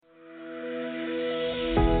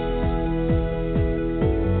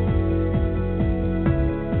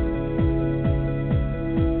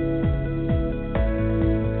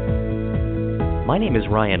My name is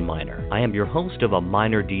Ryan Miner. I am your host of a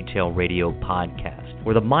Minor Detail Radio podcast,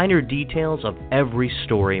 where the minor details of every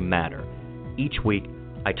story matter. Each week,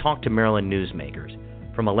 I talk to Maryland newsmakers,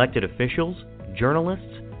 from elected officials,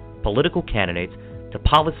 journalists, political candidates, to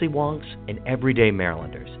policy wonks and everyday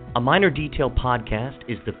Marylanders. A Minor Detail podcast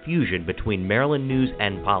is the fusion between Maryland news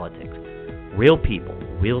and politics. Real people,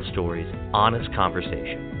 real stories, honest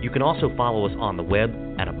conversation. You can also follow us on the web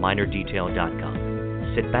at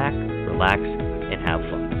aminordetail.com. Sit back, relax, and have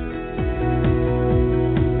fun.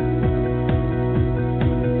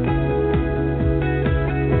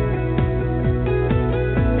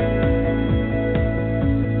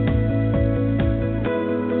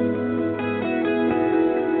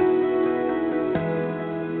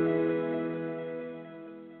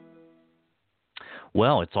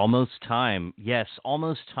 Well, it's almost time. Yes,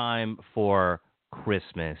 almost time for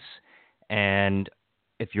Christmas. And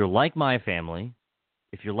if you're like my family,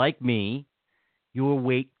 if you're like me, you will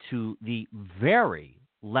wait to the very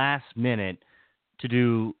last minute to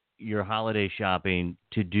do your holiday shopping,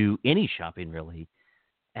 to do any shopping really,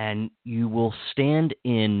 and you will stand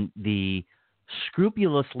in the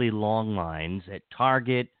scrupulously long lines at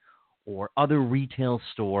Target or other retail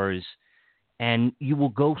stores, and you will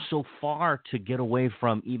go so far to get away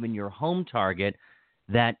from even your home Target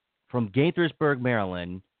that from Gaithersburg,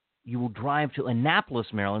 Maryland, you will drive to Annapolis,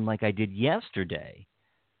 Maryland, like I did yesterday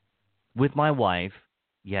with my wife,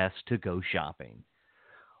 yes, to go shopping.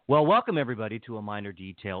 Well, welcome everybody to A Minor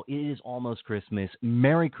Detail. It is almost Christmas.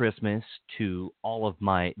 Merry Christmas to all of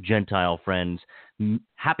my Gentile friends.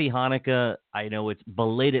 Happy Hanukkah. I know it's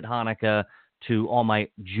belated Hanukkah to all my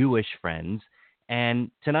Jewish friends.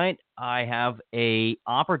 And tonight I have the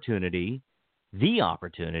opportunity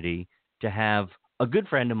to have a good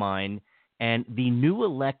friend of mine and the new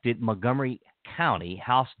elected Montgomery County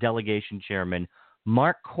House Delegation Chairman,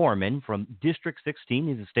 Marc Korman from District 16.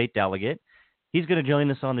 He's a state delegate. He's going to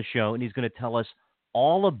join us on the show, and he's going to tell us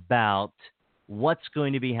all about what's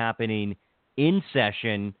going to be happening in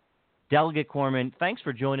session. Delegate Korman, thanks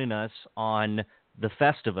for joining us on the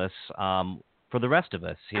Festivus for the rest of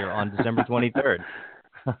us here on December 23rd.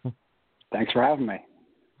 Thanks for having me.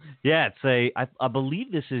 Yeah, I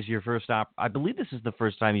believe this is your first I believe this is the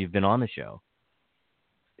first time you've been on the show.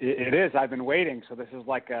 It is. I've been waiting, so this is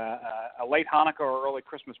like a late Hanukkah or early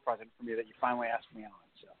Christmas present for me that you finally asked me on.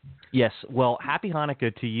 So. Yes. Well, happy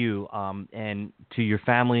Hanukkah to you and to your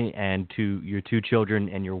family and to your two children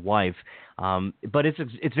and your wife. But it's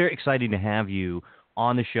very exciting to have you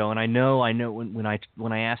on the show, and I know when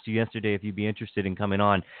I asked you yesterday if you'd be interested in coming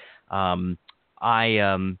on, I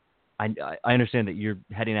understand that you're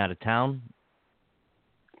heading out of town.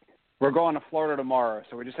 We're going to Florida tomorrow,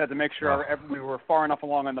 so we just had to make sure we were far enough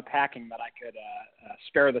along on the packing that I could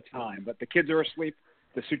spare the time. But the kids are asleep,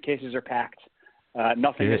 the suitcases are packed,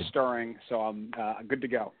 nothing is stirring, so I'm good to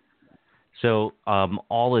go. So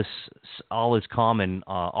all is calm and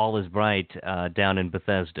all is bright down in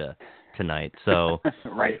Bethesda tonight. So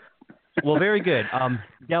right. Well, very good.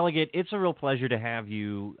 Delegate, it's a real pleasure to have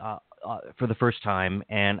you for the first time,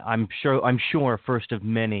 and I'm sure first of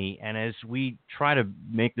many. And as we try to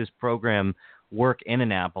make this program work in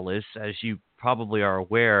Annapolis, as you probably are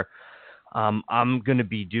aware, I'm going to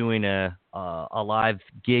be doing a live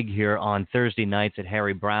gig here on Thursday nights at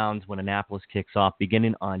Harry Brown's when Annapolis kicks off,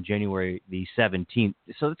 beginning on January the 17th.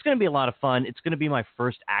 So it's going to be a lot of fun. It's going to be my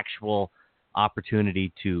first actual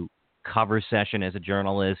opportunity to cover session as a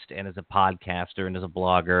journalist and as a podcaster and as a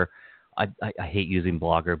blogger. I hate using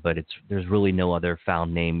blogger, but there's really no other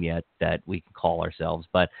found name yet that we can call ourselves.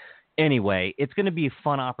 But anyway, it's going to be a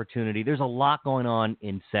fun opportunity. There's a lot going on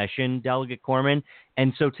in session, Delegate Korman.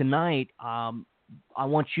 And so tonight, I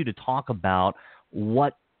want you to talk about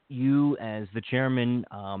what you as the chairman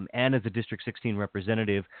and as a District 16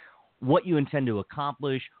 representative, what you intend to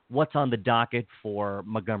accomplish, what's on the docket for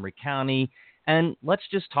Montgomery County. And let's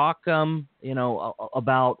just talk,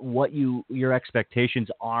 about what your expectations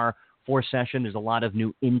are for session. There's a lot of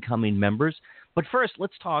new incoming members. But first,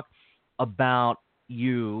 let's talk about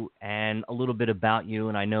you and a little bit about you.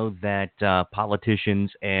 And I know that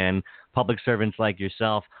politicians and public servants like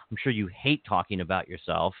yourself, I'm sure you hate talking about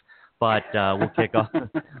yourself, but we'll kick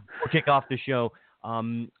off the show.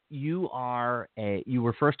 You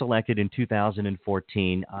were first elected in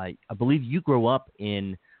 2014. I believe you grew up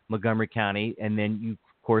in Montgomery County, and then you,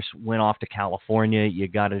 of course, went off to California.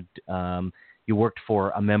 You worked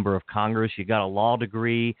for a member of Congress. You got a law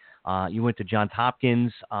degree. You went to Johns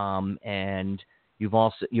Hopkins, and you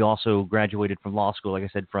also graduated from law school, like I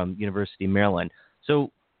said, from University of Maryland.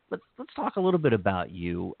 So let's talk a little bit about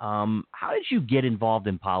you. How did you get involved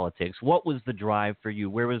in politics? What was the drive for you?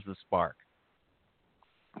 Where was the spark?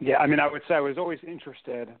 Yeah, I mean, I would say I was always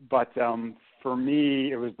interested, but for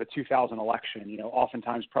me, it was the 2000 election. You know,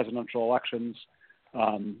 oftentimes presidential elections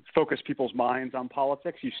focus people's minds on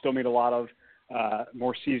politics. You still meet a lot of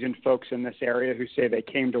more seasoned folks in this area who say they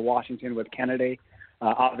came to Washington with Kennedy.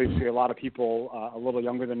 Obviously, a lot of people a little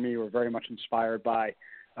younger than me were very much inspired by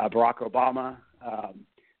Barack Obama.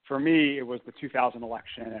 For me, it was the 2000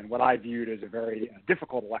 election and what I viewed as a very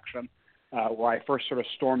difficult election, where I first sort of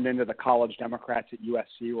stormed into the college Democrats at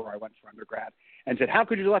USC, where I went for undergrad, and said, how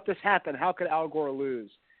could you let this happen? How could Al Gore lose?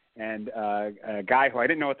 And a guy who I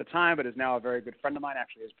didn't know at the time, but is now a very good friend of mine,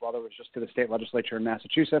 actually his brother was just to the state legislature in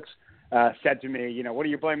Massachusetts, said to me, you know, what are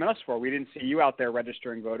you blaming us for? We didn't see you out there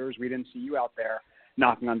registering voters. We didn't see you out there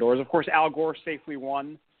knocking on doors. Of course, Al Gore safely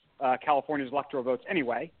won California's electoral votes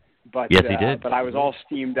anyway. But, yes, he did. But I was all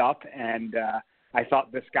steamed up, and I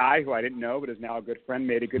thought this guy, who I didn't know but is now a good friend,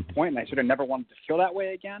 made a good point, and I sort of never wanted to feel that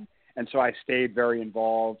way again. And so I stayed very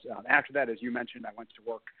involved. After that, as you mentioned, I went to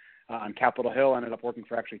work on Capitol Hill. I ended up working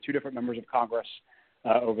for actually two different members of Congress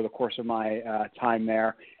over the course of my time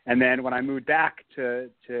there. And then when I moved back to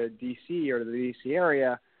D.C. or to the D.C.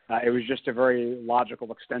 area, it was just a very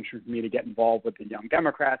logical extension for me to get involved with the Young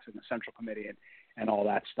Democrats and the Central Committee and all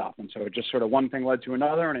that stuff. And so it just sort of one thing led to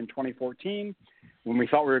another. And in 2014, when we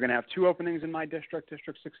thought we were going to have two openings in my district,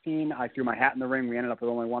 District 16, I threw my hat in the ring. We ended up with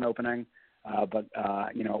only one opening. But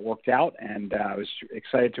you know, it worked out, and I was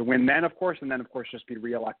excited to win then, of course, and then, of course, just be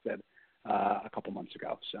reelected a couple months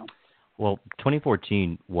ago. So, well,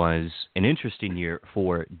 2014 was an interesting year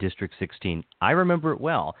for District 16. I remember it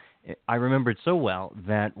well. I remember it so well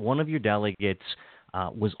that one of your delegates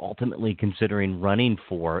was ultimately considering running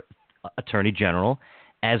for Attorney General,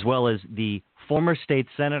 as well as the former state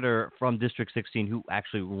senator from District 16 who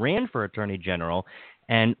actually ran for Attorney General.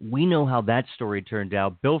 And we know how that story turned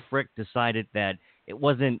out. Bill Frick decided that it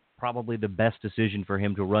wasn't probably the best decision for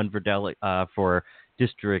him to run for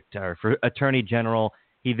district or for Attorney General.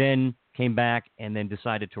 He then came back and then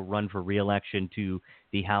decided to run for re-election to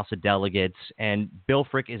the House of Delegates. And Bill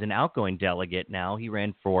Frick is an outgoing delegate now. He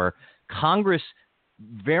ran for Congress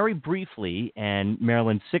very briefly and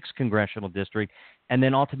Maryland's 6th congressional district, and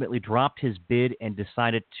then ultimately dropped his bid and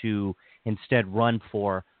decided to instead run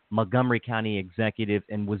for Montgomery County executive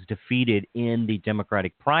and was defeated in the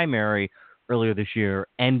Democratic primary earlier this year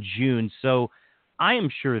and June. So I am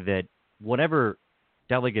sure that whatever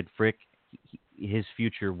Delegate Frick, his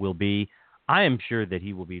future will be, I am sure that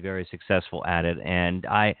he will be very successful at it. And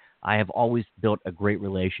I have always built a great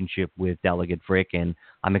relationship with Delegate Frick, and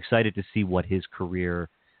I'm excited to see what his career,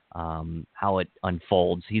 how it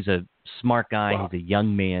unfolds. He's a smart guy. Wow. He's a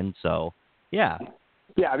young man. So, yeah.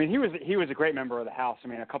 Yeah, I mean, he was a great member of the House. I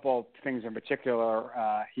mean, a couple of things in particular.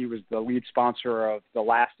 He was the lead sponsor of the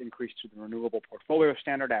last increase to the renewable portfolio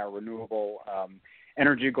standard, our renewable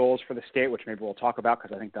energy goals for the state, which maybe we'll talk about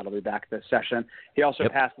because I think that'll be back this session. He also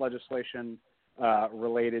passed legislation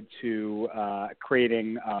related to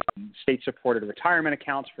creating state-supported retirement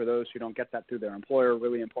accounts for those who don't get that through their employer.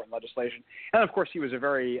 Really important legislation. And of course, he was a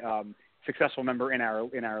very successful member in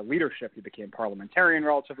our leadership. He became parliamentarian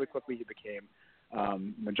relatively quickly. He became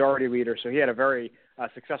majority leader. So he had a very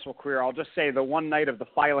successful career. I'll just say the one night of the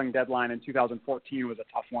filing deadline in 2014 was a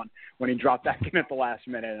tough one when he dropped back in at the last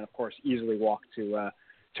minute and, of course, easily walked to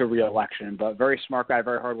re-election. But very smart guy,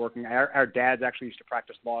 very hardworking. Our dads actually used to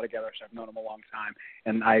practice law together, so I've known him a long time.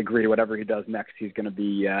 And I agree, whatever he does next, he's going to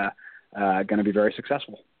be very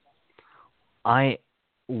successful. I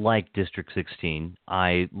like District 16.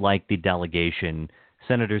 I like the delegation.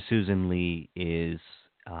 Senator Susan Lee is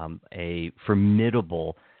a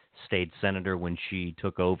formidable state senator when she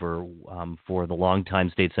took over for the longtime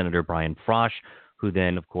state senator Brian Frosch, who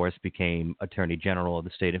then, of course, became Attorney General of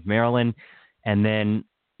the state of Maryland. And then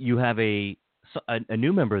you have a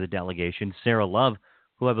new member of the delegation, Sarah Love,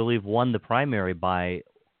 who I believe won the primary by,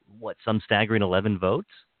 some staggering 11 votes?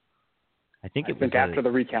 I think after the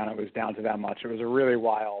recount, it was down to that much. It was a really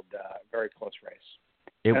wild, very close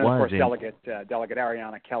race. Of course, Delegate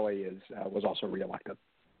Ariana Kelly was also reelected.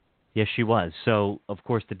 Yes, she was. So, of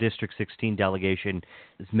course, the District 16 delegation's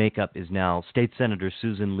makeup is now State Senator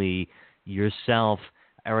Susan Lee, yourself,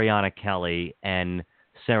 Ariana Kelly, and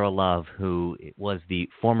Sarah Love, who was the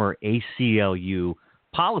former ACLU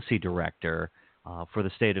policy director for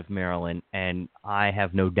the state of Maryland. And I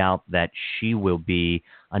have no doubt that she will be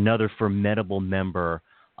another formidable member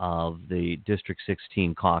of the District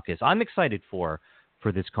 16 caucus. I'm excited for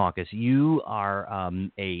this caucus. You are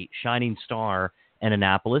a shining star in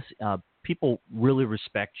Annapolis. People really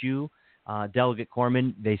respect you, Delegate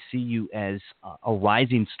Korman. They see you as a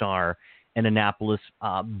rising star in Annapolis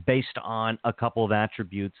based on a couple of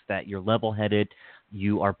attributes: that you're level-headed,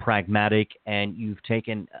 you are pragmatic, and you've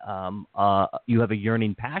taken you have a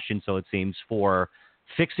yearning passion, so it seems, for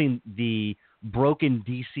fixing the broken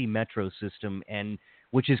DC metro system, and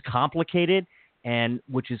which is complicated and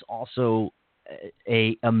which is also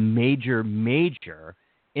a major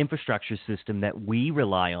infrastructure system that we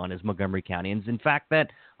rely on as Montgomery Countyans. In fact, that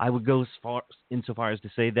I would go insofar as to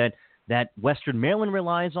say that Western Maryland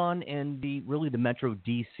relies on, and the Metro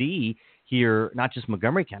DC here, not just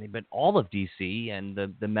Montgomery County, but all of DC and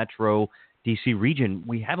the Metro DC region,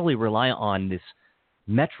 we heavily rely on this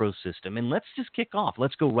metro system. And let's just kick off.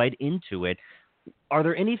 Let's go right into it.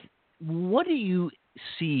 What do you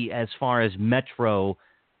see as far as metro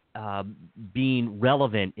being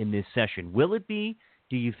relevant in this session? Will it be?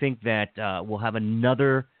 Do you think that we'll have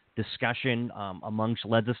another discussion amongst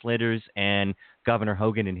legislators and Governor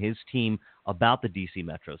Hogan and his team about the D.C.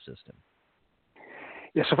 metro system?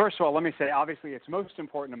 Yeah, so first of all, let me say, obviously, it's most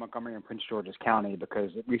important in Montgomery and Prince George's County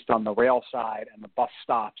because at least on the rail side and the bus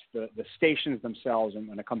stops, the stations themselves, and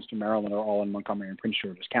when it comes to Maryland, are all in Montgomery and Prince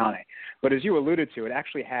George's County. But as you alluded to, it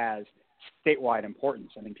actually has statewide importance.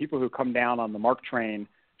 I mean, people who come down on the MARC train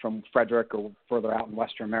from Frederick or further out in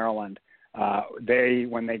Western Maryland,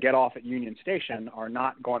 when they get off at Union Station, are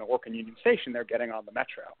not going to work in Union Station. They're getting on the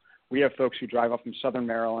metro. We have folks who drive up from Southern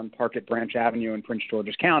Maryland, park at Branch Avenue in Prince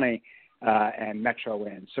George's County, and metro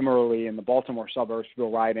in. Similarly, in the Baltimore suburbs,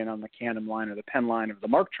 people ride in on the Camden line or the Penn line of the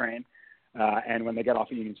MARC train, and when they get off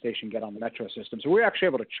at Union Station, get on the metro system. So we're actually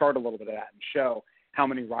able to chart a little bit of that and show how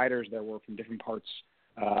many riders there were from different parts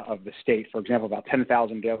of the state. For example, about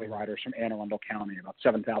 10,000 daily riders from Anne Arundel County, about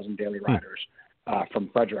 7,000 daily riders from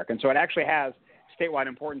Frederick. And so it actually has statewide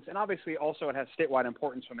importance, and obviously also it has statewide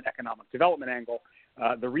importance from an economic development angle.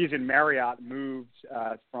 The reason Marriott moved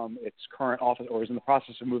from its current office, or is in the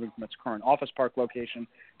process of moving from its current office park location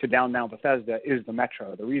to downtown Bethesda, is the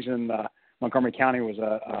metro. The reason Montgomery County was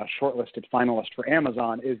a shortlisted finalist for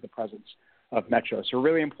Amazon is the presence of metro. So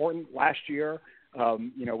really important. Last year,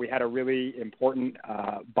 we had a really important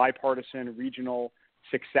bipartisan regional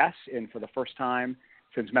success for the first time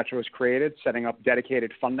since metro was created, setting up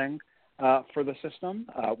dedicated funding for the system.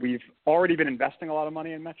 We've already been investing a lot of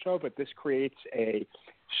money in metro, but this creates a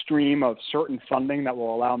stream of certain funding that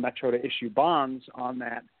will allow metro to issue bonds on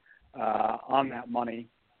that money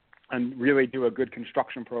and really do a good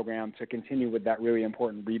construction program to continue with that really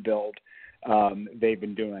important rebuild they've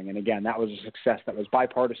been doing. And again, that was a success that was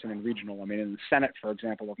bipartisan and regional. I mean, in the Senate, for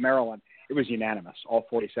example, of Maryland, it was unanimous. All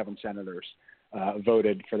 47 senators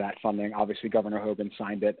voted for that funding. Obviously, Governor Hogan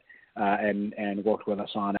signed it and worked with us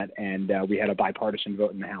on it, and we had a bipartisan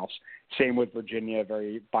vote in the House. Same with Virginia,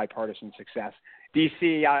 very bipartisan success.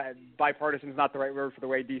 D.C., bipartisan is not the right word for the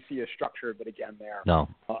way D.C. is structured, but again,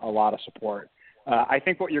 a lot of support. I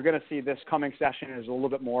think what you're going to see this coming session is a little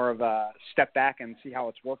bit more of a step back and see how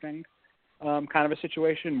it's working kind of a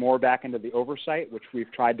situation, more back into the oversight, which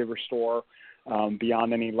we've tried to restore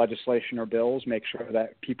beyond any legislation or bills, make sure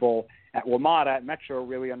that people at WMATA, at Metro,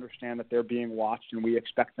 really understand that they're being watched, and we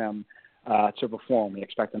expect them to perform. We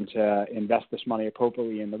expect them to invest this money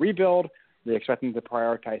appropriately in the rebuild. We expect them to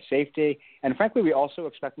prioritize safety. And frankly, we also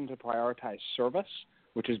expect them to prioritize service,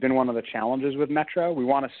 which has been one of the challenges with Metro. We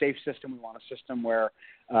want a safe system. We want a system where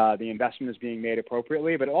the investment is being made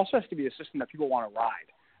appropriately, but it also has to be a system that people want to ride,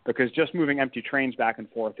 because just moving empty trains back and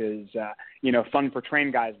forth is, fun for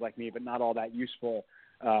train guys like me, but not all that useful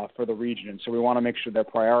for the region. And so we want to make sure they're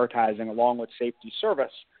prioritizing along with safety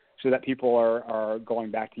service so that people are going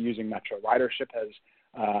back to using Metro. Ridership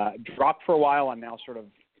has dropped for a while and now sort of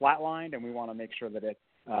flatlined, and we want to make sure that it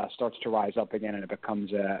starts to rise up again and it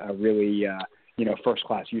becomes a really,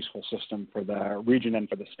 first-class useful system for the region and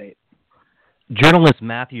for the state. Journalist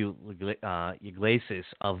Matthew Iglesias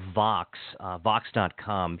of Vox,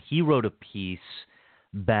 Vox.com, he wrote a piece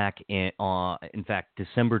back in fact,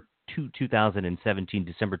 December 2017,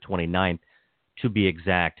 December 29th, to be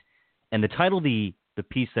exact. And the title of the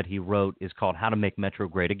piece that he wrote is called How to Make Metro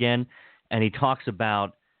Great Again. And he talks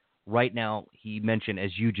about, right now, he mentioned,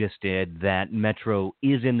 as you just did, that Metro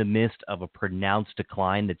is in the midst of a pronounced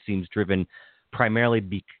decline that seems driven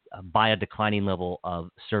primarily by a declining level of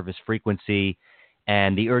service frequency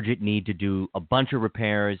and the urgent need to do a bunch of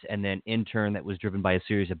repairs, and then in turn that was driven by a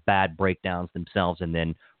series of bad breakdowns themselves and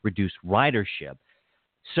then reduced ridership.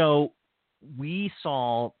 So we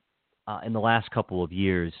saw in the last couple of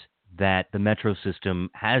years that the metro system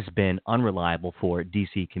has been unreliable for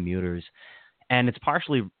DC commuters, and it's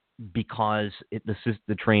partially because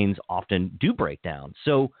the trains often do break down.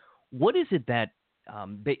 So what is it that,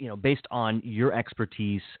 based on your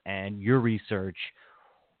expertise and your research,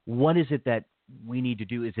 what is it that we need to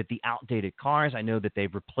do? Is it the outdated cars? I know that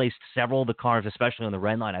they've replaced several of the cars, especially on the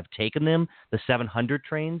Red Line. I've taken them. The 700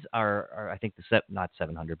 trains are I think not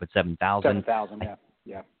 700, but 7,000. 7,000,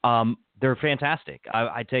 yeah. They're fantastic.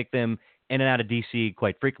 I take them in and out of DC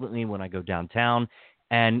quite frequently when I go downtown,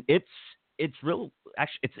 and it's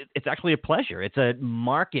actually a pleasure. It's a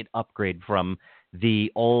market upgrade from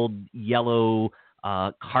the old yellow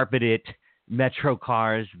carpeted Metro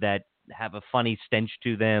cars that have a funny stench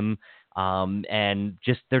to them, and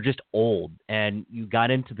they're just old. And you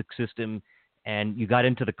got into the system, and you got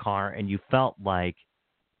into the car, and you felt like,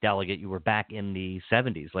 Delegate, you were back in the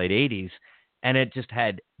 70s, late 80s, and it just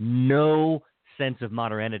had no sense of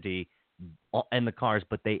modernity in the cars,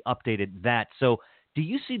 but they updated that. So do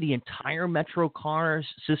you see the entire Metro cars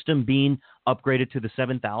system being upgraded to the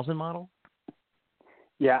 7,000 model?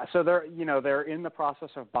 Yeah, so they're in the process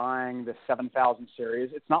of buying the 7,000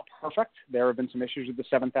 series. It's not perfect. There have been some issues with the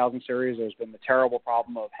 7,000 series. There's been the terrible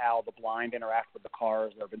problem of how the blind interact with the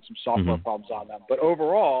cars. There have been some software problems on them. But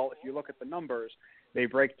overall, if you look at the numbers, they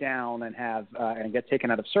break down and have and get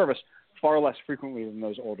taken out of service far less frequently than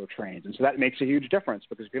those older trains. And so that makes a huge difference,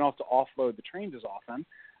 because if you don't have to offload the trains as often,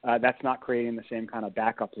 that's not creating the same kind of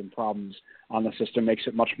backups and problems on the system, makes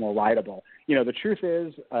it much more rideable. The truth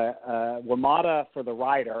is, WMATA for the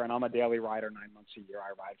rider, and I'm a daily rider 9 months a year. I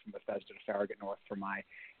ride from Bethesda to Farragut North for my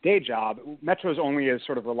day job. Metro's only as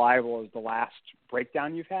sort of reliable as the last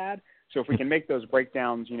breakdown you've had. So if we can make those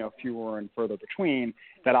breakdowns, fewer and further between,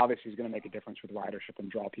 that obviously is going to make a difference with ridership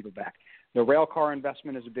and draw people back. The rail car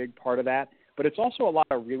investment is a big part of that, but it's also a lot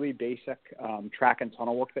of really basic track and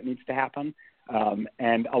tunnel work that needs to happen.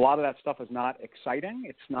 And a lot of that stuff is not exciting.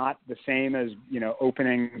 It's not the same as,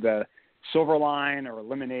 opening the Silver Line or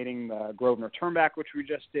eliminating the Grosvenor Turnback, which we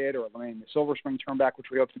just did, or eliminating the Silver Spring Turnback,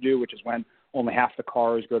 which we hope to do, which is when only half the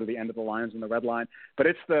cars go to the end of the lines in the Red Line. But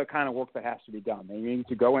it's the kind of work that has to be done. They need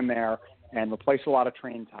to go in there and replace a lot of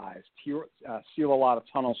train ties, seal a lot of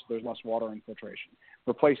tunnels so there's less water infiltration,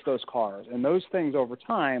 replace those cars. And those things over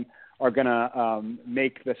time are going to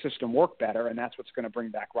make the system work better, and that's what's going to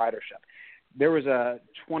bring back ridership. There was a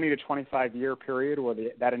 20 to 25 year period where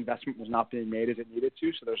that investment was not being made as it needed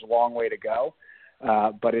to, so there's a long way to go.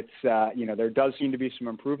 But it's, there does seem to be some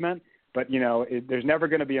improvement. But, there's never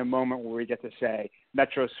going to be a moment where we get to say,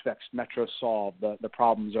 Metro's fixed, Metro's solved, the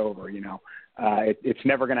problem's over, It's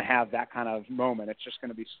never going to have that kind of moment. It's just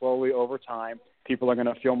going to be slowly over time. People are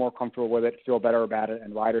going to feel more comfortable with it, feel better about it,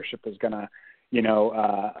 and ridership is going to,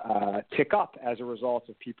 tick up as a result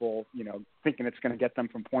of people, thinking it's going to get them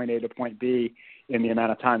from point A to point B in the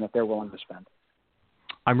amount of time that they're willing to spend.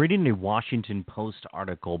 I'm reading a Washington Post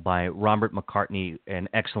article by Robert McCartney, an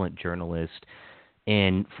excellent journalist,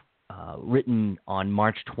 written on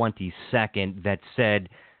March 22nd, that said,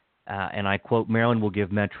 and I quote, Maryland will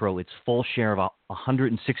give Metro its full share of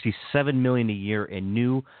 $167 million a year in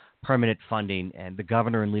new permanent funding, and the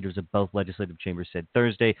governor and leaders of both legislative chambers said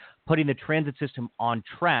Thursday, putting the transit system on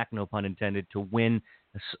track, no pun intended, to win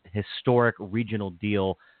a historic regional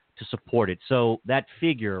deal to support it. So that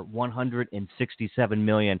figure, $167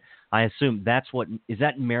 million, I assume is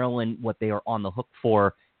that Maryland what they are on the hook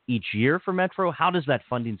for each year for Metro? How does that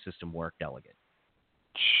funding system work, Delegate?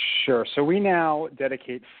 Sure. So we now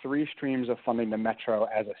dedicate 3 streams of funding to Metro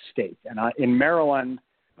as a state. And in Maryland,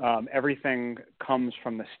 everything comes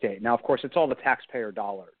from the state. Now, of course, it's all the taxpayers'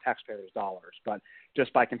 dollars. But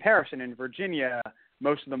just by comparison, in Virginia,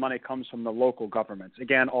 most of the money comes from the local governments.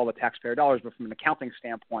 Again, all the taxpayer dollars, but from an accounting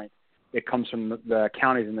standpoint, it comes from the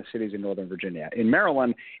counties and the cities in Northern Virginia. In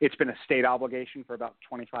Maryland, it's been a state obligation for about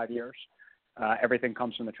 25 years. Everything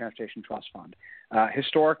comes from the Transportation Trust Fund.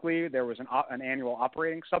 Historically, there was an annual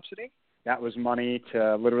operating subsidy. That was money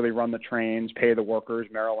to literally run the trains, pay the workers,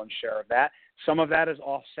 Maryland's share of that. Some of that is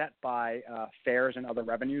offset by fares and other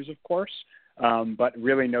revenues, of course, but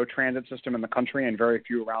really no transit system in the country, and very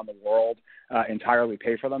few around the world entirely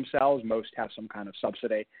pay for themselves. Most have some kind of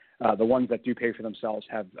subsidy. The ones that do pay for themselves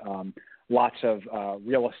have lots of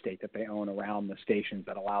real estate that they own around the stations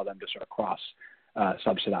that allow them to sort of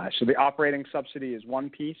cross-subsidize. So the operating subsidy is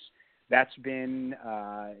one piece. That's been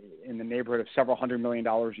in the neighborhood of several $100 million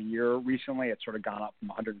a year recently. It's sort of gone up from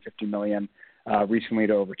 $150 million recently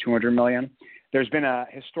to over $200 million. There's been a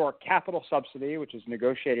historic capital subsidy, which is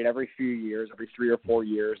negotiated every few years, every 3 or 4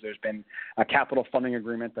 years. There's been a capital funding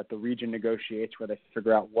agreement that the region negotiates where they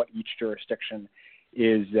figure out what each jurisdiction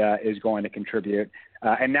is going to contribute.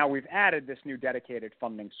 And now we've added this new dedicated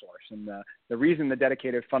funding source. And the reason the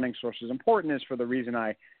dedicated funding source is important is for the reason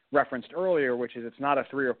I referenced earlier, which is it's not a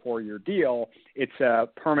 3 or 4 year deal. It's a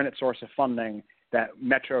permanent source of funding that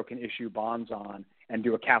Metro can issue bonds on. and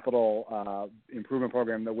do a capital improvement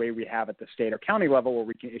program the way we have at the state or county level, where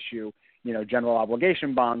we can issue, general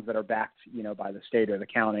obligation bonds that are backed, by the state or the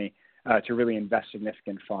county to really invest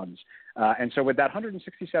significant funds. And so with that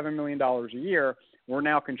 $167 million a year, we're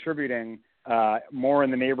now contributing more in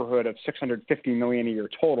the neighborhood of $650 million a year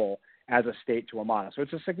total as a state to Amana. So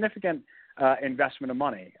it's a significant investment of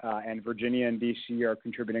money, and Virginia and D.C. are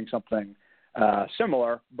contributing something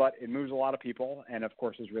similar, but it moves a lot of people and, of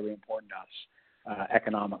course, is really important to us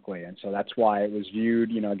economically. And so that's why it was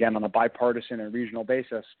viewed, again, on a bipartisan and regional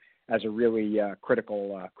basis as a really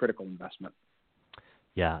critical investment.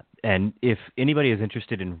 Yeah, and if anybody is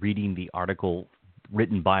interested in reading the article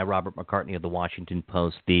written by Robert McCartney of the Washington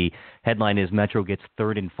Post, the headline is Metro Gets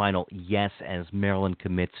Third and Final Yes as Maryland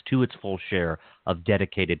Commits to its Full Share of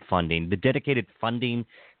Dedicated Funding. The dedicated funding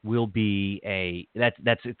will be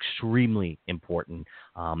that's extremely important,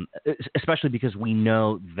 especially because we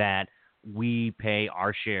know that we pay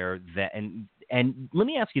our share. And let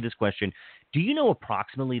me ask you this question. Do you know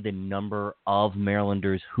approximately the number of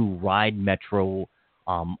Marylanders who ride Metro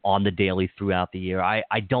on the daily throughout the year?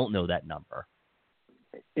 I don't know that number.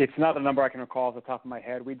 It's not a number I can recall off the top of my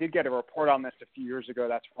head. We did get a report on this a few years ago.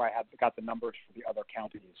 That's where I got the numbers for the other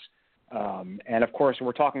counties. And of course,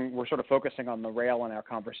 we're sort of focusing on the rail in our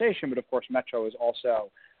conversation, but of course, Metro is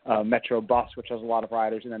also Metro Bus, which has a lot of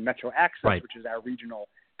riders, and then Metro Access, right, which is our regional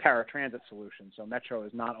paratransit solution. So Metro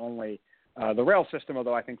is not only the rail system,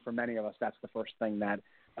 although I think for many of us, that's the first thing that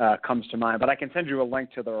comes to mind. But I can send you a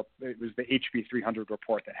link to it was the HB 300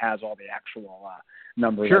 report that has all the actual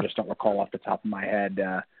numbers. Sure. I just don't recall off the top of my head,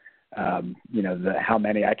 how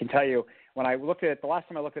many. I can tell you, when I looked at it, the last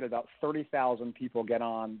time I looked at it, about 30,000 people get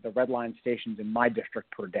on the Red Line stations in my district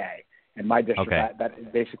per day. And my district, okay,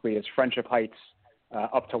 that basically is Friendship Heights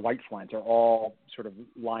up to White Flint, are all sort of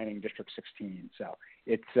lining District 16. So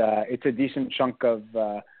it's a decent chunk of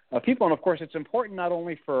people. And, of course, it's important not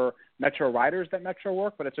only for Metro riders that Metro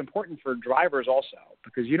work, but it's important for drivers also,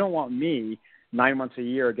 because you don't want me 9 months a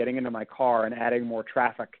year getting into my car and adding more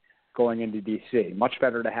traffic going into D.C. Much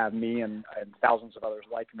better to have me and thousands of others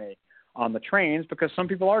like me on the trains, because some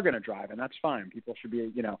people are going to drive, and that's fine. People should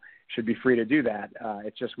be free to do that.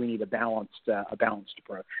 It's just we need a balanced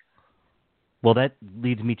approach. Well, that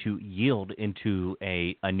leads me to yield into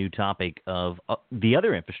a new topic of the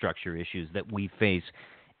other infrastructure issues that we face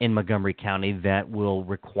in Montgomery County that will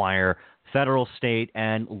require federal, state,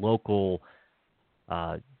 and local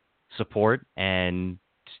support. And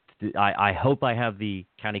I hope I have the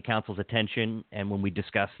county council's attention. And when we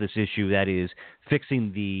discuss this issue, that is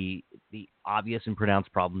fixing the obvious and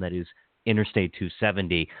pronounced problem that is Interstate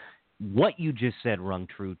 270. What you just said rung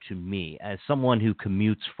true to me. As someone who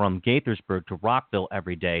commutes from Gaithersburg to Rockville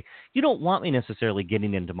every day, you don't want me necessarily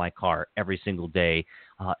getting into my car every single day.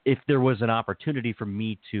 If there was an opportunity for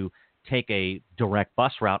me to take a direct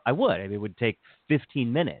bus route, I would. I mean, it would take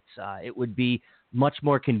 15 minutes. It would be much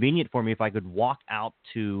more convenient for me if I could walk out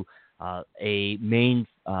to a main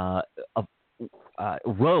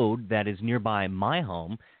road that is nearby my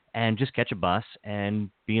home and just catch a bus and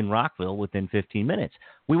be in Rockville within 15 minutes.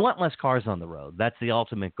 We want less cars on the road. That's the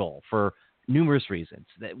ultimate goal for numerous reasons.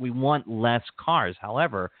 That we want less cars.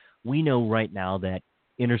 However, we know right now that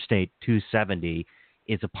Interstate 270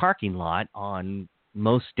 is a parking lot on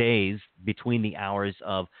most days between the hours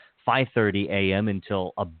of 5:30 a.m.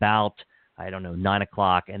 until about, 9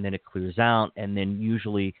 o'clock, and then it clears out, and then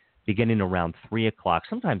usually beginning around 3 o'clock,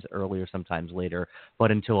 sometimes earlier, sometimes later,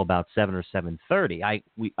 but until about 7 or 7:30.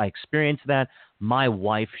 I experienced that. My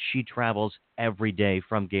wife, she travels every day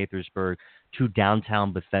from Gaithersburg to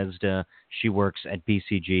downtown Bethesda. She works at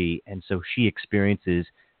BCG, and so she experiences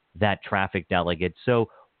that traffic, Delegate. So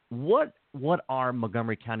what are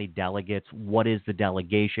Montgomery County delegates? What is the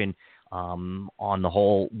delegation on the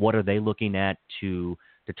whole? What are they looking at to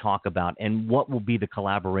talk about, and what will be the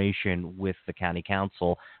collaboration with the county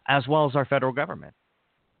council as well as our federal government?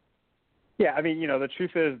 Yeah, I mean, the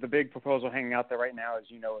truth is the big proposal hanging out there right now, as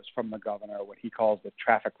you know, is from the governor, what he calls the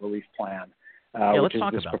traffic relief plan, which is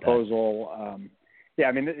this proposal.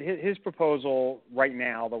 His proposal right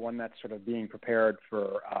now, the one that's sort of being prepared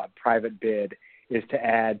for private bid, is to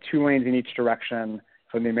add 2 lanes in each direction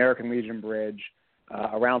from the American Legion Bridge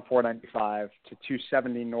around 495 to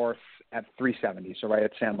 270 north at 370, so right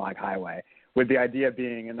at Sandlog Highway, with the idea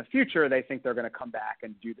being in the future they think they're going to come back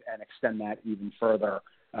and extend that even further,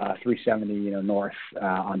 370 north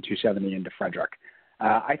on 270 into Frederick.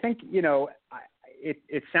 I think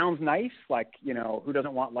it sounds nice, like who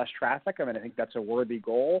doesn't want less traffic? I mean, I think that's a worthy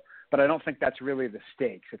goal, but I don't think that's really the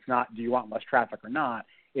stakes. It's not do you want less traffic or not.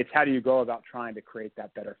 It's how do you go about trying to create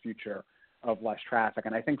that better future of less traffic.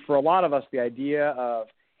 And I think for a lot of us, the idea of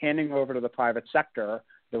handing over to the private sector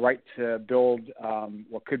the right to build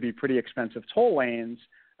what could be pretty expensive toll lanes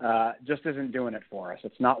just isn't doing it for us.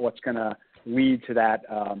 It's not what's going to lead to that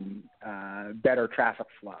better traffic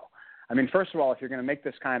flow. I mean, first of all, if you're going to make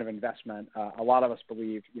this kind of investment, a lot of us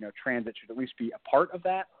believe, transit should at least be a part of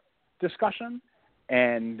that discussion.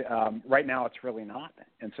 And right now it's really not.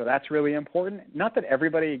 And so that's really important. Not that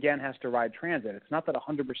everybody, again, has to ride transit. It's not that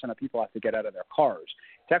 100% of people have to get out of their cars.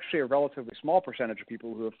 It's actually a relatively small percentage of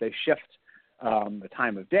people who, if they shift the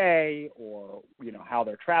time of day or, how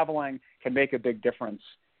they're traveling, can make a big difference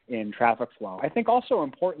in traffic flow. I think also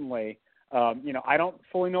importantly, I don't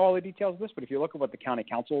fully know all the details of this, but if you look at what the county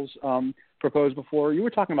councils proposed before, you were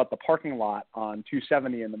talking about the parking lot on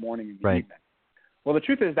 270 in the morning and the right. evening. Well, the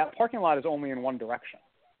truth is that parking lot is only in one direction,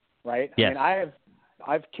 right? Yes. I mean,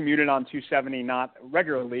 I've commuted on 270 not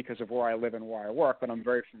regularly because of where I live and where I work, but I'm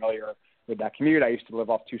very familiar with that commute. I used to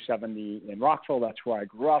live off 270 in Rockville. That's where I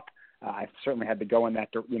grew up. I certainly had to go in that,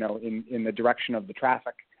 in the direction of the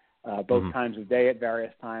traffic both times of day at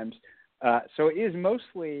various times. So it is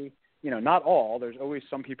mostly, not all. There's always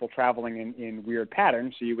some people traveling in weird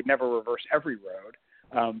patterns, so you would never reverse every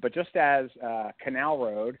road. But just as Canal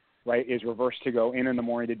Road, right, is reversed to go in the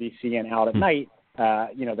morning to D.C. and out at night,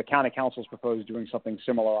 the county council's proposed doing something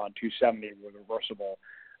similar on 270 with reversible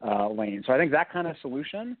lanes. So I think that kind of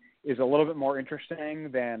solution is a little bit more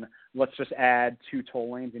interesting than let's just add 2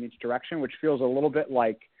 toll lanes in each direction, which feels a little bit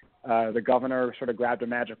like the governor sort of grabbed a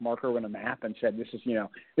magic marker and a map and said, this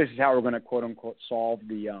is how we're going to quote unquote solve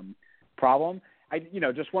the problem.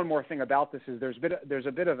 Just one more thing about this is there's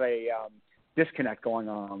a bit of a disconnect going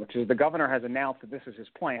on, which is the governor has announced that this is his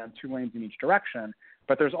plan, 2 lanes in each direction,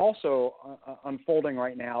 but there's also unfolding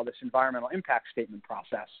right now this environmental impact statement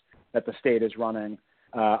process that the state is running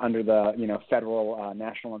under the federal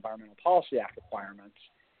National Environmental Policy Act requirements.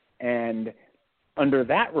 And under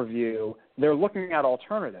that review, they're looking at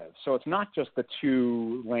alternatives. So it's not just the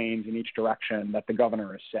 2 lanes in each direction that the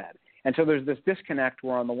governor has said. And so there's this disconnect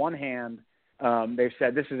where on the one hand, they've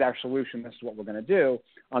said, this is our solution, this is what we're going to do.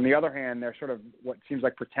 On the other hand, they're sort of what seems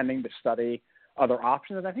like pretending to study other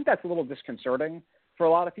options. And I think that's a little disconcerting for a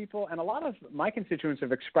lot of people. And a lot of my constituents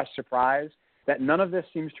have expressed surprise that none of this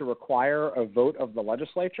seems to require a vote of the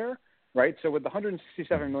legislature, right? So with the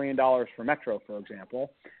 $167 million for Metro, for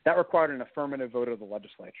example, that required an affirmative vote of the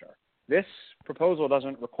legislature. This proposal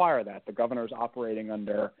doesn't require that. The governor is operating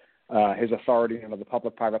under his authority under the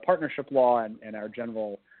public-private partnership law and our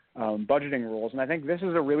general budgeting rules. And I think this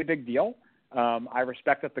is a really big deal. I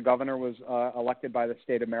respect that the governor was elected by the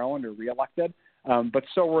state of Maryland or reelected, but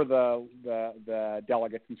so were the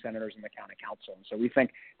delegates and senators in the county council. And so we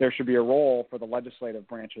think there should be a role for the legislative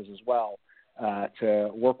branches as well to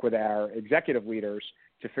work with our executive leaders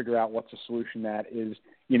to figure out what's a solution that is,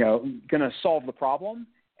 going to solve the problem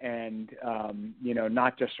and,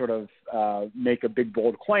 not just sort of make a big,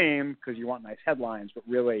 bold claim because you want nice headlines, but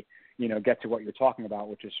really, get to what you're talking about,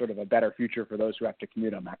 which is sort of a better future for those who have to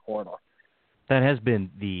commute on that corridor. That has been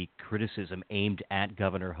the criticism aimed at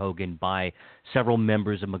Governor Hogan by several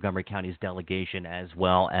members of Montgomery County's delegation, as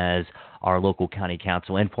well as our local county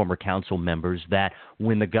council and former council members, that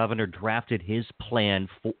when the governor drafted his plan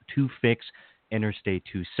to fix Interstate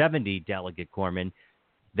 270, Delegate Korman,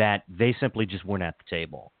 that they simply just weren't at the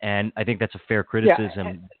table. And I think that's a fair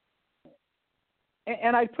criticism. Yeah,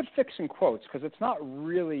 and I put fix in quotes because it's not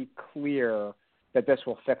really clear that this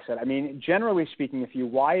will fix it. I mean, generally speaking, if you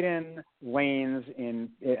widen lanes in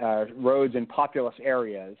roads in populous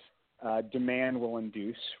areas, demand will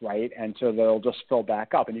induce, right? And so they'll just fill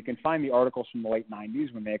back up. And you can find the articles from the late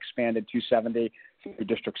 90s when they expanded 270 through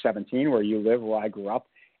District 17, where you live, where I grew up.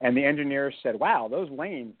 And the engineers said, wow, those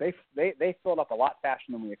lanes, they filled up a lot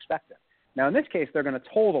faster than we expected. Now, in this case, they're going to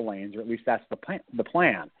toll the lanes, or at least that's the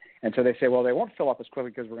plan. And so they say, well, they won't fill up as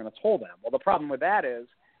quickly because we're going to toll them. Well, the problem with that is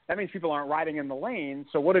that means people aren't riding in the lane.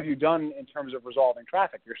 So what have you done in terms of resolving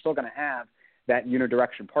traffic? You're still going to have that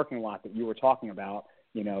unidirection parking lot that you were talking about,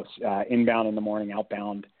 inbound in the morning,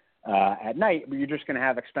 outbound at night. But you're just going to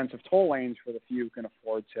have expensive toll lanes for the few who can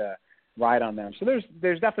afford to ride on them. So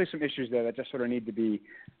there's definitely some issues there that just sort of need to be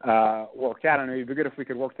worked out. And it would be good if we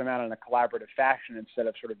could work them out in a collaborative fashion instead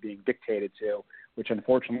of sort of being dictated to, which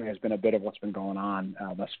unfortunately has been a bit of what's been going on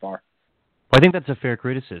thus far. I think that's a fair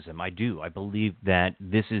criticism. I do. I believe that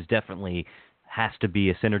this is definitely has to be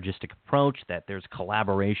a synergistic approach, that there's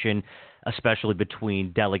collaboration, especially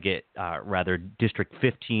between District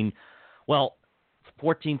 15,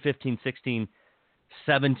 14, 15, 16,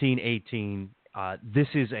 17, 18. This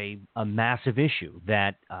is a massive issue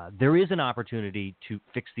that there is an opportunity to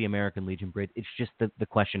fix the American Legion Bridge. It's just the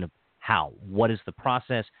question of how. What is the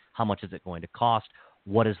process? How much is it going to cost?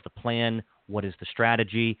 What is the plan? What is the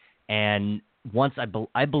strategy? And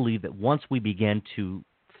I believe that once we begin to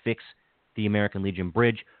fix the American Legion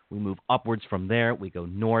Bridge, we move upwards from there, we go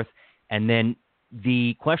north, and then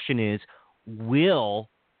the question is, will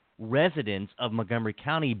residents of Montgomery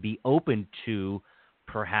County be open to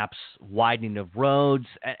perhaps widening of roads?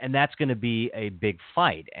 And that's going to be a big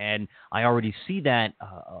fight. And I already see that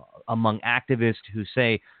among activists who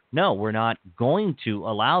say, no, we're not going to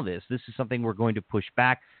allow this. This is something we're going to push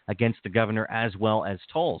back against the governor as well as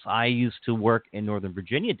tolls. I used to work in Northern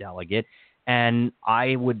Virginia, Delegate, and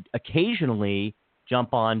I would occasionally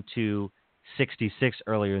jump on to 66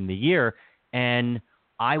 earlier in the year, and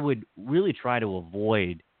I would really try to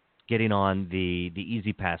avoid getting on the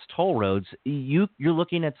Easy Pass toll roads. You're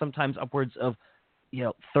looking at sometimes upwards of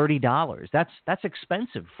 $30. That's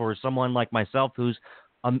expensive for someone like myself who's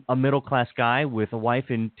a middle class guy with a wife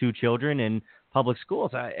and 2 children in public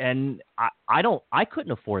schools. I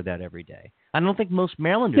couldn't afford that every day. I don't think most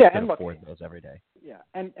Marylanders can afford those every day. Yeah,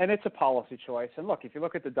 and it's a policy choice. And look, if you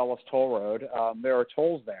look at the Dulles Toll Road, there are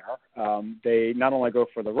tolls there. They not only go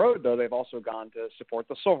for the road, though, they've also gone to support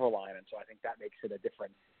the Silver Line. And so I think that makes it a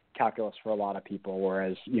different calculus for a lot of people,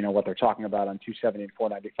 whereas, what they're talking about on 270 and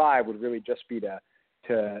 495 would really just be to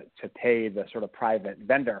pay the sort of private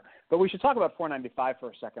vendor. But we should talk about 495 for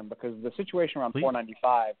a second, because the situation around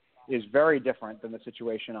 495 is very different than the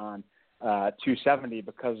situation on 270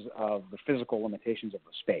 because of the physical limitations of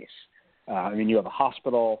the space. You have a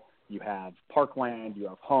hospital, you have parkland, you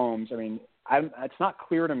have homes. It's not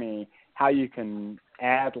clear to me how you can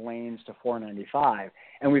add lanes to 495.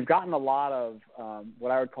 And we've gotten a lot of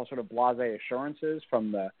what I would call sort of blasé assurances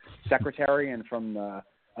from the secretary and from the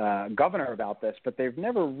governor about this, but they've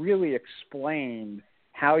never really explained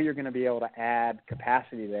how you're going to be able to add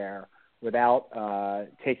capacity there without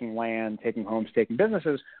taking land, taking homes, taking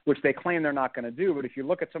businesses, which they claim they're not going to do. But if you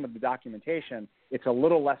look at some of the documentation, it's a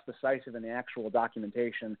little less decisive in the actual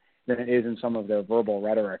documentation than it is in some of their verbal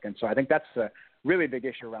rhetoric. And so I think that's a really big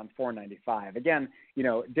issue around 495. Again,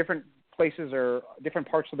 different parts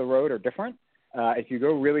of the road are different. If you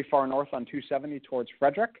go really far north on 270 towards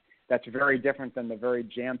Frederick, that's very different than the very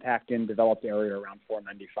jam-packed in developed area around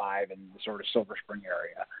 495 and the sort of Silver Spring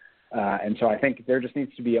area. And so I think there just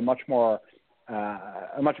needs to be a much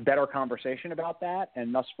better conversation about that.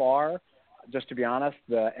 And thus far, just to be honest,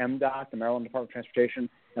 the MDOT, the Maryland Department of Transportation,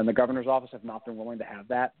 and the governor's office have not been willing to have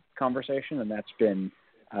that conversation, and that's been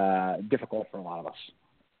difficult for a lot of us.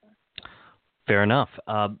 Fair enough.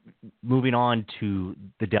 Moving on to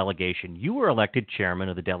the delegation. You were elected chairman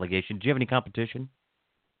of the delegation. Do you have any competition?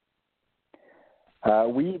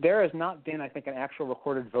 There has not been, I think, an actual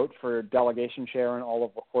recorded vote for delegation chair in all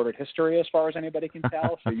of recorded history, as far as anybody can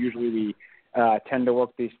tell. So usually we tend to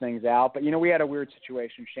work these things out. But, we had a weird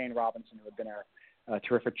situation. Shane Robinson, who had been our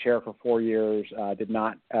terrific chair for 4 years, did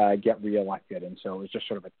not get reelected. And so it was just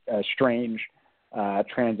sort of a strange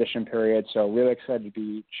transition period. So really excited to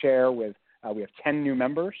be chair with, we have 10 new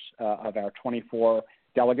members of our 24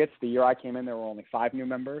 delegates. The year I came in, there were only 5 new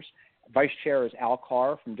members. Vice chair is Al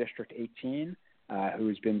Carr from District 18.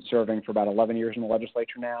 Who's been serving for about 11 years in the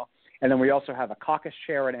legislature now. And then we also have a caucus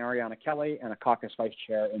chair in Ariana Kelly and a caucus vice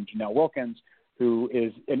chair in Janelle Wilkins, who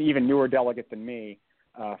is an even newer delegate than me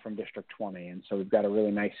from District 20. And so we've got a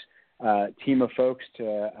really nice team of folks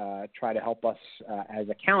to try to help us as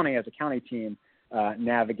a county team,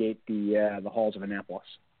 navigate the halls of Annapolis.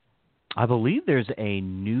 I believe there's a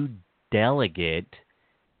new delegate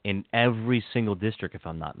in every single district, if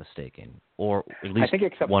I'm not mistaken, or at least I think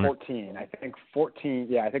except 14. I think 14.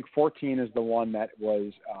 Yeah, I think 14 is the one that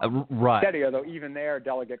was right. steady. Although even there,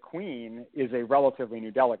 Delegate Queen is a relatively new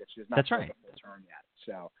delegate. She has not served a full term yet.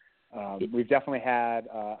 So we've definitely had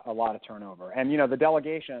a lot of turnover. And the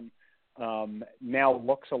delegation now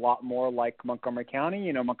looks a lot more like Montgomery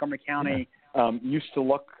County. Montgomery County used to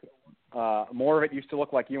look more of it used to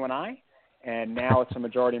look like you and I. And now it's a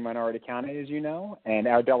majority-minority county, as you know, and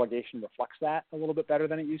our delegation reflects that a little bit better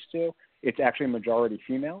than it used to. It's actually majority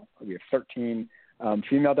female. We have 13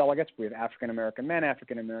 female delegates. We have African-American men,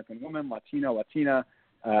 African-American women, Latino, Latina,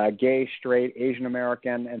 gay, straight,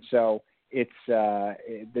 Asian-American. And so it's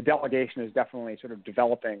the delegation is definitely sort of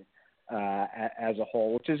developing as a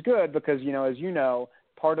whole, which is good because, as you know,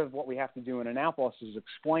 part of what we have to do in Annapolis is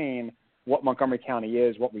explain what Montgomery County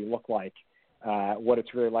is, what we look like, what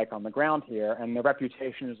it's really like on the ground here. And the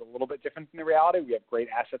reputation is a little bit different than the reality. We have great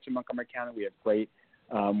assets in Montgomery County. We have great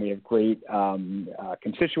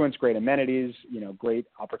constituents, great amenities, great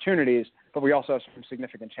opportunities, but we also have some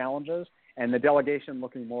significant challenges. And the delegation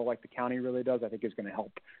looking more like the county really does, I think, is going to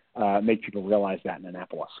help make people realize that in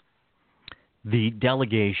Annapolis. The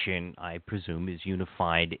delegation, I presume, is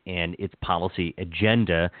unified in its policy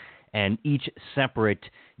agenda, and each separate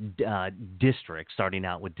district, starting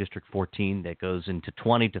out with District 14 that goes into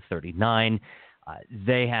 20 to 39,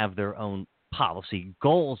 they have their own policy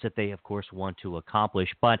goals that they, of course, want to accomplish.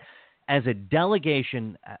 But as a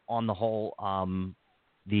delegation on the whole, let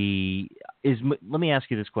me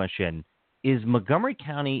ask you this question. Is Montgomery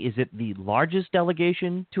County, is it the largest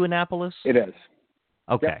delegation to Annapolis? It is.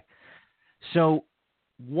 Okay. Yep. So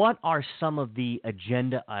what are some of the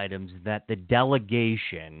agenda items that the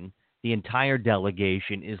delegation, the entire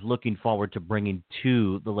delegation, is looking forward to bringing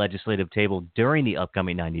to the legislative table during the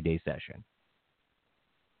upcoming 90-day session?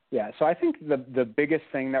 Yeah, so I think the biggest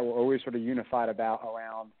thing that we're always sort of unified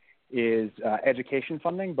around is education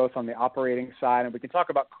funding, both on the operating side, and we can talk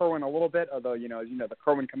about Kerwin a little bit, although, as you know, the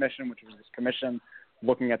Kerwin Commission, which was this commission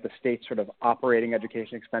looking at the state's sort of operating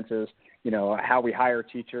education expenses, how we hire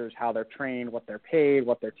teachers, how they're trained, what they're paid,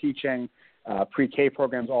 what they're teaching, pre-K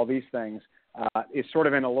programs, all these things, is sort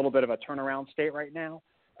of in a little bit of a turnaround state right now.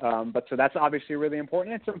 But so that's obviously really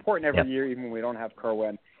important. It's important every year, even when we don't have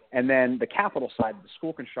Kerwin. And then the capital side, the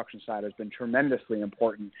school construction side, has been tremendously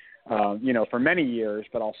important, for many years.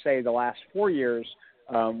 But I'll say the last 4 years,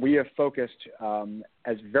 we have focused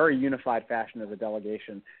as very unified fashion as a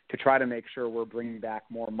delegation to try to make sure we're bringing back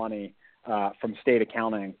more money from state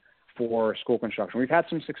accounting for school construction. We've had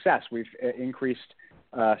some success. We've increased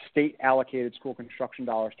state allocated school construction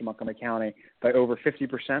dollars to Montgomery County by over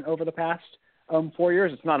 50% over the past 4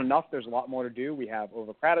 years. It's not enough. There's a lot more to do. We have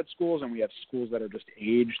overcrowded schools, and we have schools that are just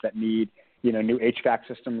aged that need, new HVAC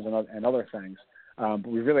systems and other things. But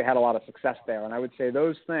we've really had a lot of success there. And I would say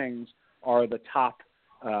those things are the top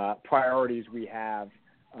priorities we have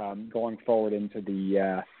going forward into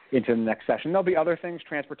the next session. There'll be other things.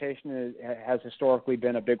 Transportation has historically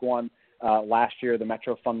been a big one. Last year, the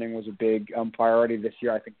Metro funding was a big priority. This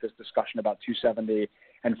year, I think this discussion about 270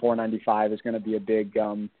 and 495 is going to be a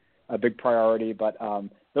big priority. But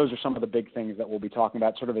those are some of the big things that we'll be talking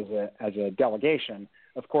about sort of as a delegation.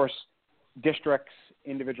 Of course, districts,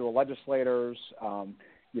 individual legislators,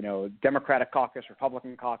 Democratic caucus,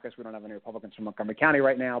 Republican caucus. We don't have any Republicans from Montgomery County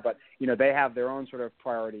right now, but, they have their own sort of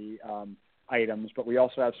priority items. But we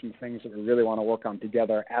also have some things that we really want to work on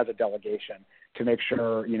together as a delegation to make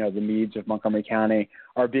sure, the needs of Montgomery County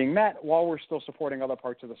are being met while we're still supporting other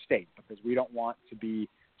parts of the state, because we don't want to be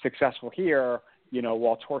successful here,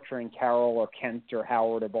 while torturing Carroll or Kent or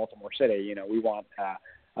Howard or Baltimore City. We want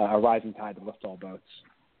a rising tide to lift all boats.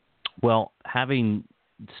 Well, having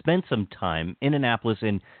spent some time in Annapolis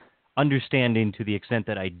and understanding to the extent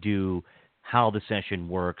that I do how the session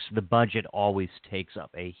works, the budget always takes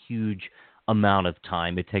up a huge amount of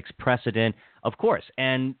time. It takes precedent, of course.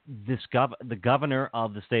 And the governor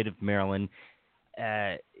of the state of Maryland,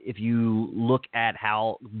 if you look at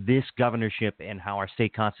how this governorship and how our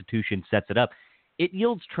state constitution sets it up, it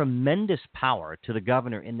yields tremendous power to the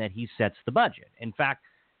governor in that he sets the budget. In fact,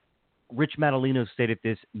 Rich Madaleno stated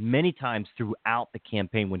this many times throughout the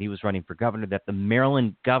campaign when he was running for governor, that the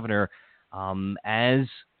Maryland governor, as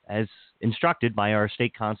instructed by our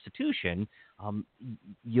state constitution,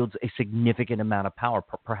 yields a significant amount of power,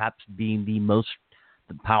 perhaps being the most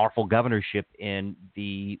powerful governorship in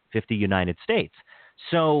the 50 United States.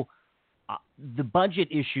 So the budget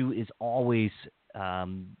issue is always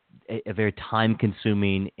a very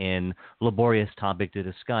time-consuming and laborious topic to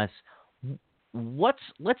discuss.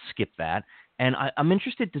 Let's skip that, and I'm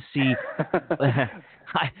interested to see. I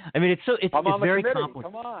mean, it's very complicated.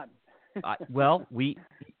 Come on.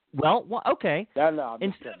 Okay. No,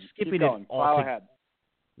 instead of skipping it all ahead.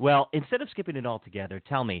 Well, instead of skipping it all together,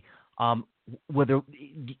 tell me, whether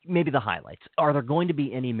maybe the highlights. Are there going to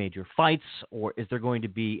be any major fights, or is there going to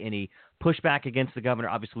be any pushback against the governor?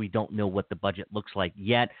 Obviously, we don't know what the budget looks like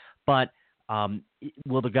yet, but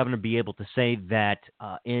will the governor be able to say that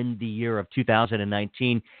in the year of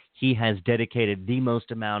 2019, he has dedicated the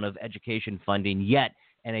most amount of education funding yet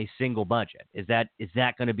in a single budget? Is that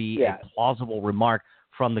going to be a plausible remark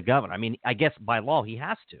from the governor? I mean, I guess by law he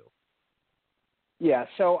has to. Yeah,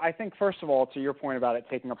 so I think, first of all, to your point about it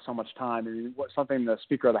taking up so much time, something the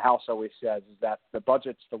Speaker of the House always says is that the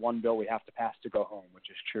budget's the one bill we have to pass to go home,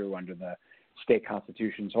 which is true under the state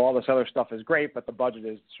constitution. So all this other stuff is great, but the budget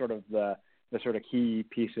is sort of the sort of key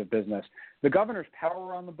piece of business. The governor's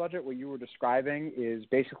power on the budget, what you were describing, is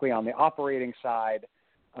basically on the operating side.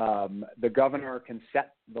 The governor can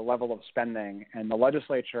set the level of spending, and the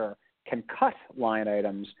legislature can cut line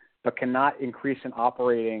items, but cannot increase an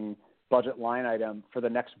operating budget line item for the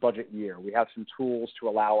next budget year. We have some tools to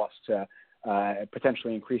allow us to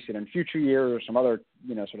potentially increase it in future years, or some other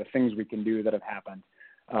sort of things we can do that have happened.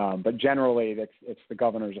 But generally, it's the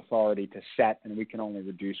governor's authority to set, and we can only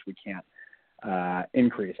reduce. We can't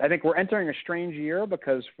increase. I think we're entering a strange year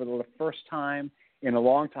because for the first time in a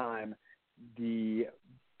long time, the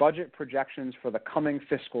budget projections for the coming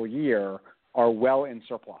fiscal year are well in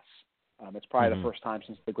surplus. It's probably the first time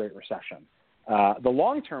since the Great Recession. The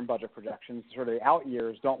long-term budget projections, sort of the out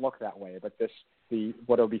years, don't look that way. But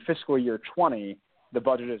what will be fiscal year 20, the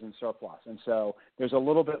budget is in surplus. And so there's a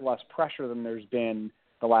little bit less pressure than there's been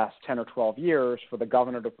the last 10 or 12 years for the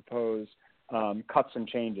governor to propose cuts and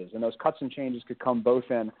changes. And those cuts and changes could come both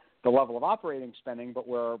in the level of operating spending, but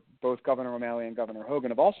where both Governor O'Malley and Governor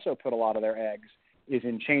Hogan have also put a lot of their eggs is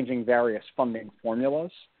in changing various funding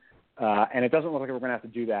formulas. And it doesn't look like we're going to have to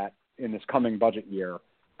do that in this coming budget year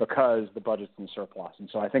because the budget's in surplus. And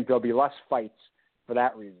so I think there'll be less fights for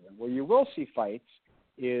that reason. Where you will see fights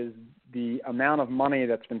is the amount of money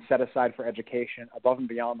that's been set aside for education above and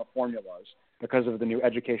beyond the formulas because of the new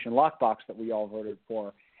education lockbox that we all voted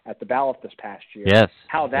for at the ballot this past year. Yes.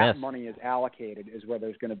 How that money is allocated is where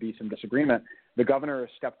there's going to be some disagreement. The governor has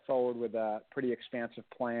stepped forward with a pretty expansive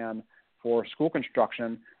plan for school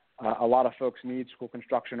construction. A lot of folks need school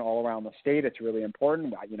construction all around the state. It's really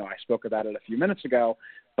important. I spoke about it a few minutes ago,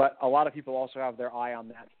 but a lot of people also have their eye on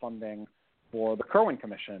that funding for the Kerwin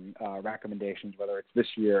Commission recommendations, whether it's this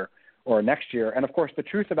year or next year. And, of course, the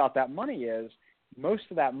truth about that money is most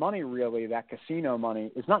of that money really, that casino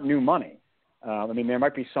money, is not new money. There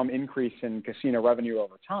might be some increase in casino revenue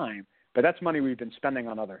over time, but that's money we've been spending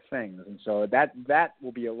on other things. And so that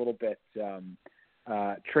will be a little bit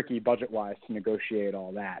tricky budget-wise to negotiate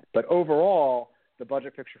all that. But overall, the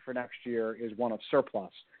budget picture for next year is one of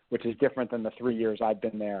surplus, which is different than the 3 years I've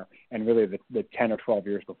been there and really the 10 or 12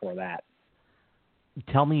 years before that.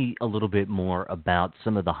 Tell me a little bit more about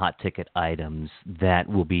some of the hot ticket items that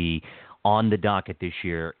will be on the docket this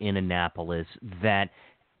year in Annapolis that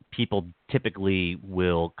people typically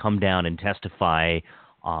will come down and testify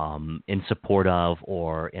in support of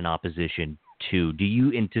or in opposition to. Do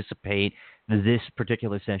you anticipate this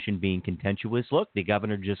particular session being contentious? Look, the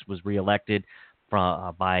governor just was reelected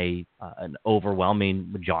by an overwhelming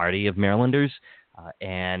majority of Marylanders.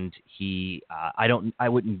 And I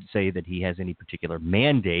wouldn't say that he has any particular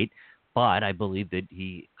mandate, but I believe that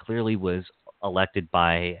he clearly was elected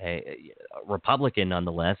by a Republican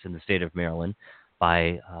nonetheless in the state of Maryland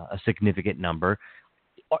by a significant number.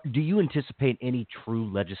 Do you anticipate any true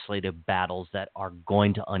legislative battles that are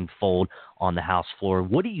going to unfold on the House floor?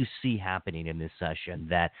 What do you see happening in this session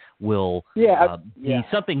that will be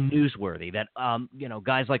something newsworthy that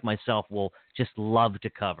guys like myself will just love to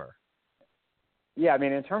cover? Yeah,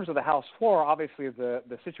 in terms of the House floor, obviously the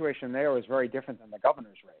situation there was very different than the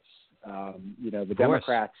governor's race. The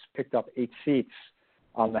Democrats picked up 8 seats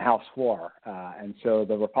on the House floor, and so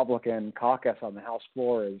the Republican caucus on the House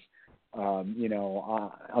floor is,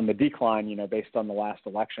 on the decline, based on the last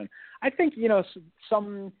election. I think,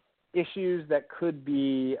 some issues that could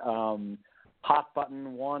be hot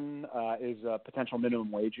button. One is a potential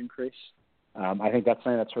minimum wage increase. I think that's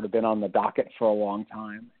something that's sort of been on the docket for a long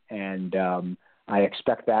time, and I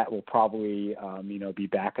expect that will probably, be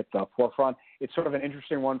back at the forefront. It's sort of an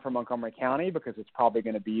interesting one for Montgomery County because it's probably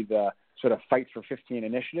going to be the sort of Fight for 15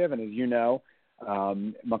 initiative. And as you know,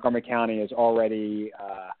 Montgomery County is already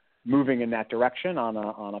moving in that direction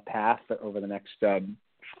on a path that over the next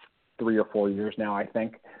 3 or 4 years now, I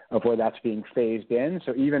think, of where that's being phased in.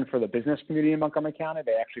 So even for the business community in Montgomery County,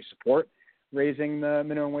 they actually support raising the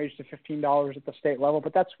minimum wage to $15 at the state level.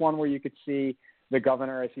 But that's one where you could see the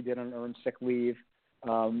governor, as he did on earned sick leave,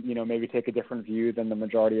 maybe take a different view than the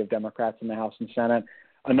majority of Democrats in the House and Senate.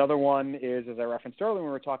 Another one is, as I referenced earlier when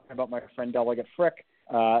we were talking about my friend Delegate Frick,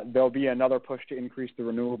 there'll be another push to increase the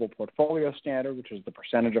renewable portfolio standard, which is the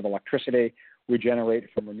percentage of electricity we generate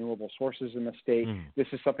from renewable sources in the state. This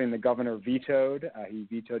is something the governor vetoed. He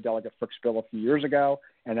vetoed Delegate Frick's bill a few years ago,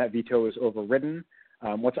 and that veto was overridden.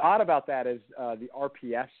 What's odd about that is the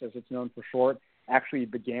RPS, as it's known for short, actually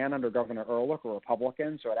began under Governor Ehrlich, a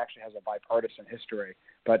Republican, so it actually has a bipartisan history.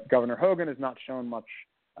 But Governor Hogan has not shown much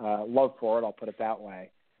love for it, I'll put it that way.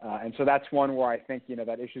 And so that's one where I think,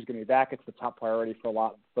 that issue is going to be back. It's the top priority for a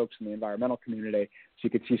lot of folks in the environmental community, so you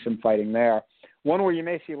could see some fighting there. One where you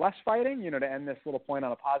may see less fighting, to end this little point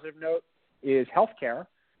on a positive note, is healthcare,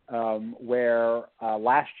 where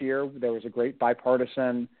last year there was a great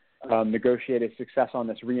bipartisan negotiated success on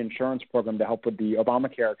this reinsurance program to help with the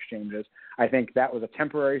Obamacare exchanges. I think that was a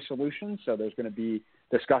temporary solution, so there's going to be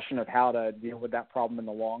discussion of how to deal with that problem in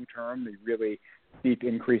the long term, the really steep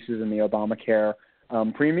increases in the Obamacare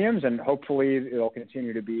premiums, and hopefully it'll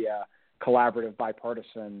continue to be a collaborative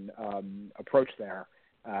bipartisan approach there.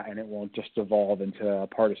 and it won't just devolve into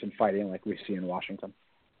partisan fighting like we see in Washington.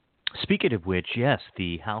 Speaking of which, yes,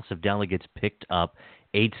 the House of Delegates picked up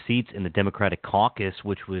 8 seats in the Democratic caucus,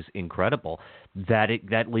 which was incredible.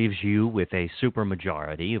 That leaves you with a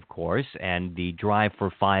supermajority, of course, and the drive for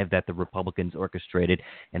 5 that the Republicans orchestrated,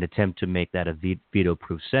 an attempt to make that a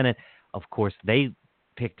veto-proof Senate. Of course, they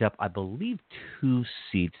picked up, I believe, 2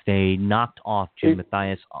 seats. They knocked off Jim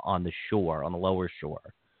Mathias on the lower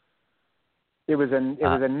shore. It was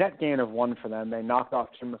a net gain of 1 for them. They knocked off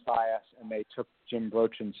Jim Mathias, and they took Jim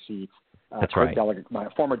Brochen's seat. That's right. My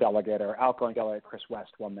former delegate, or outgoing delegate Chris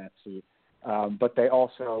West, won that seat. But they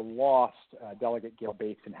also lost Delegate Gail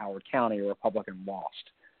Bates in Howard County, a Republican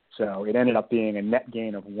lost. So it ended up being a net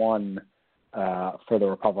gain of 1 for the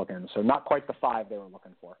Republicans. So not quite the 5 they were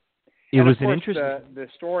looking for. It was an interesting. The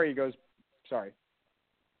story goes. Sorry.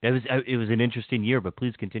 It was an interesting year, but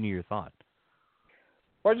please continue your thought.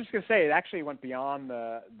 Well, I was just going to say, it actually went beyond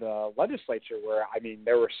the legislature where, I mean,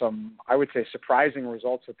 there were some, I would say, surprising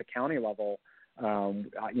results at the county level.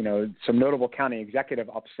 Some notable county executive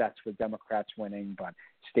upsets with Democrats winning, but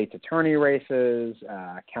state's attorney races,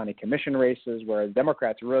 county commission races, where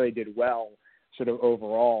Democrats really did well sort of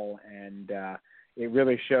overall. And it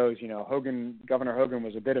really shows, Governor Hogan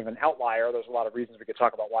was a bit of an outlier. There's a lot of reasons we could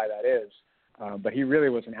talk about why that is. But he really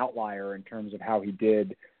was an outlier in terms of how he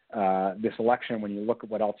did this election when you look at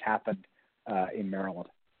what else happened in Maryland.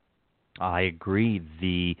 I agree.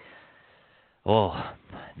 The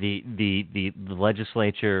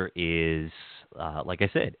legislature is, like I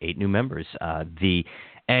said, 8 new members.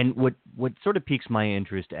 And what sort of piques my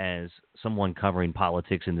interest as someone covering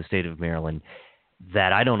politics in the state of Maryland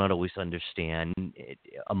that I don't always understand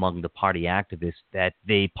among the party activists, that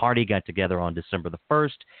the party got together on December the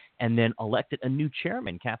 1st and then elected a new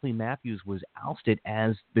chairman. Kathleen Matthews was ousted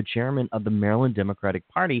as the chairman of the Maryland Democratic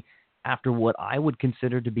Party after what I would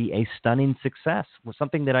consider to be a stunning success, was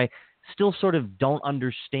something that I still sort of don't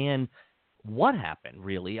understand what happened,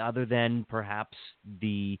 really, other than perhaps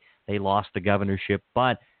they lost the governorship.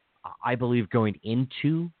 But I believe going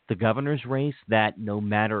into the governor's race that no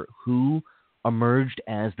matter who emerged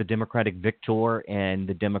as the Democratic victor and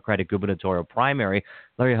the Democratic gubernatorial primary,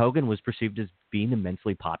 Larry Hogan was perceived as being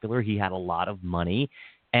immensely popular. He had a lot of money,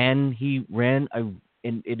 and he ran,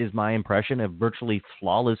 and it is my impression, a virtually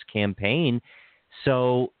flawless campaign.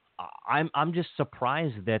 So I'm just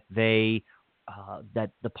surprised that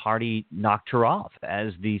that the party knocked her off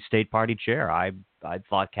as the state party chair. I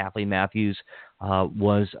thought Kathleen Matthews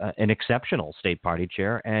was an exceptional state party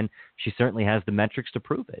chair, and she certainly has the metrics to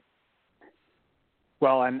prove it.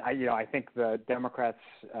 Well, and I think the Democrats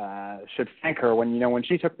should thank her when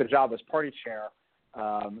she took the job as party chair.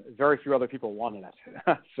 Very few other people wanted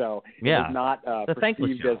it, so it was not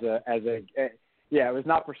perceived it was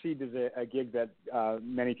not perceived as a gig that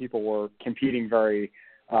many people were competing very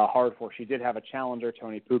hard for. She did have a challenger,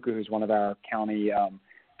 Tony Puka, who's one of our county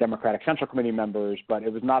Democratic Central Committee members, but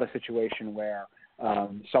it was not a situation where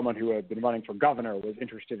someone who had been running for governor was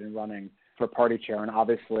interested in running for party chair, and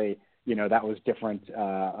obviously, that was different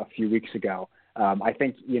a few weeks ago. I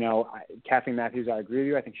think, Kathleen Matthews, I agree with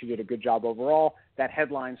you. I think she did a good job overall. That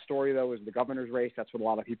headline story, though, is the governor's race. That's what a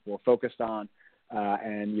lot of people were focused on.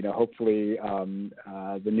 And hopefully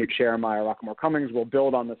the new chair, Maya Rockmore-Cummings, will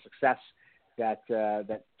build on the success that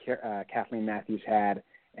Kathleen Matthews had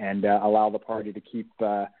and allow the party to keep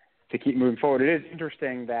moving forward. It is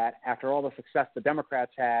interesting that after all the success the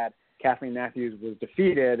Democrats had, Kathleen Matthews was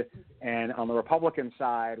defeated, and on the Republican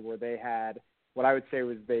side, where they had what I would say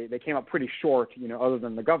was they came up pretty short, other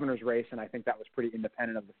than the governor's race, and I think that was pretty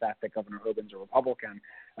independent of the fact that Governor Hogan's a Republican.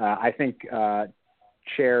 I think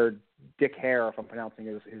Chair Dick Hare, if I'm pronouncing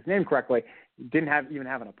his name correctly, didn't even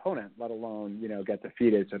have an opponent, let alone get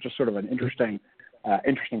defeated. So just sort of an interesting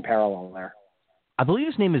parallel there. I believe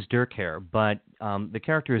his name is Dirk Hare, but the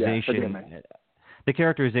characterization. Yeah, the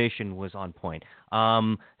characterization was on point.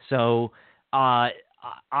 So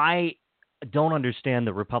I don't understand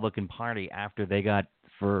the Republican Party after they got,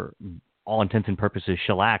 for all intents and purposes,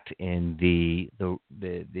 shellacked in the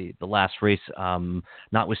last race,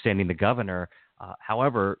 notwithstanding the governor.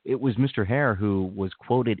 However, it was Mr. Hare who was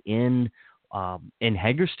quoted in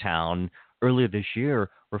Hagerstown earlier this year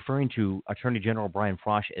referring to Attorney General Brian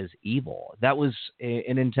Frosh as evil. That was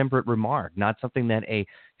an intemperate remark, not something that a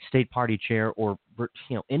state party chair or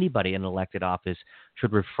anybody in elected office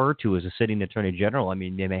should refer to as a sitting attorney general. I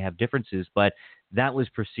mean, they may have differences, but that was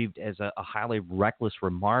perceived as a highly reckless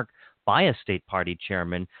remark by a state party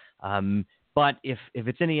chairman. But if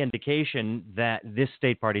it's any indication that this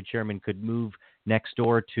state party chairman could move next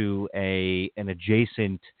door to an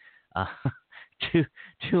adjacent to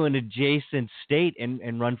to an adjacent state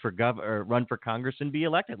and run for run for Congress and be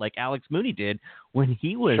elected, like Alex Mooney did when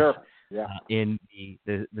he was Sure. Yeah. in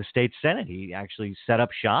the state Senate. He actually set up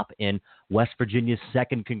shop in West Virginia's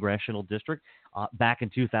 2nd Congressional District back in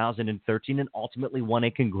 2013 and ultimately won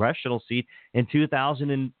a congressional seat in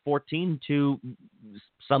 2014 to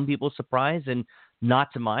some people's surprise and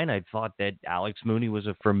not to mine. I thought that Alex Mooney was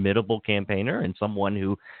a formidable campaigner and someone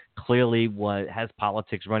who clearly has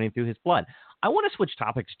politics running through his blood. I want to switch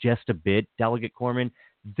topics just a bit, Delegate Korman.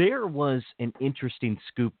 There was an interesting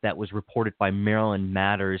scoop that was reported by Maryland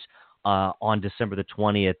Matters on December the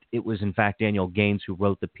 20th. It was, in fact, Daniel Gaines who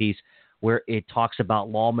wrote the piece where it talks about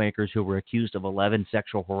lawmakers who were accused of 11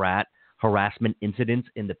 sexual harassment incidents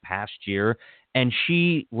in the past year. And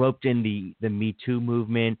she roped in the Me Too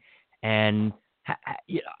movement. And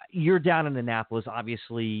you're down in Annapolis.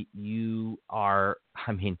 Obviously, you are,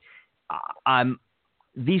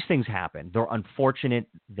 these things happen. They're unfortunate.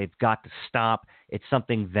 They've got to stop. It's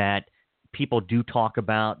something that people do talk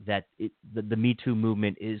about, that the Me Too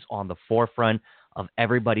movement is on the forefront of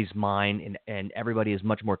everybody's mind, and everybody is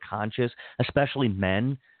much more conscious, especially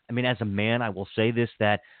men. I mean, as a man, I will say this,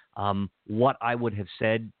 that what I would have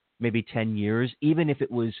said maybe 10 years, even if it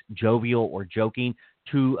was jovial or joking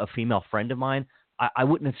to a female friend of mine, I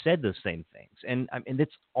wouldn't have said those same things. And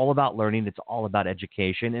it's all about learning. It's all about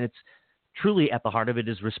education. And it's truly at the heart of it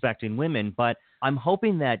is respecting women. But I'm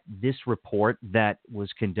hoping that this report that was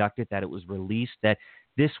conducted, that it was released, that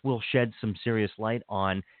this will shed some serious light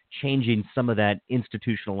on changing some of that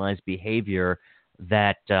institutionalized behavior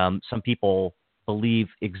that some people believe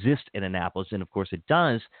exists in Annapolis. And, of course, it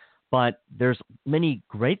does. But there's many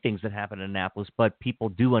great things that happen in Annapolis, but people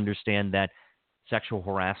do understand that sexual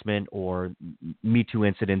harassment or Me Too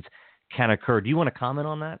incidents can occur. Do you want to comment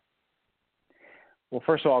on that? Well,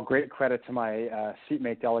 first of all, great credit to my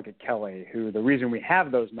seatmate, Delegate Kelly, who the reason we have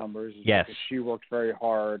those numbers is because she worked very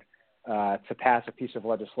hard to pass a piece of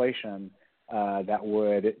legislation that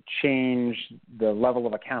would change the level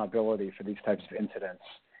of accountability for these types of incidents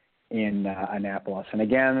in Annapolis. And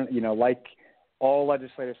again, like all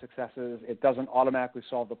legislative successes, it doesn't automatically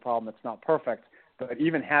solve the problem. It's not perfect, but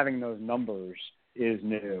even having those numbers is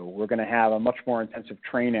new. We're going to have a much more intensive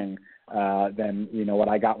training than what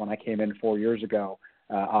I got when I came in 4 years ago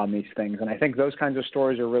on these things. And I think those kinds of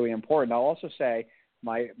stories are really important. I'll also say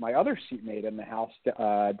my other seatmate in the House,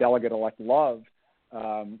 Delegate-elect Love,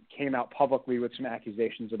 came out publicly with some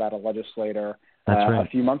accusations about a legislator a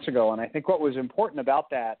few months ago. And I think what was important about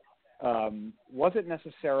that wasn't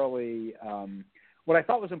necessarily what I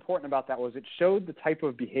thought was important about that was it showed the type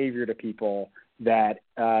of behavior to people that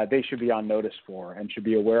they should be on notice for and should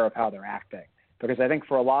be aware of how they're acting. Because I think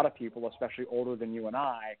for a lot of people, especially older than you and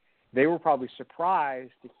I, they were probably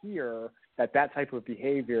surprised to hear that type of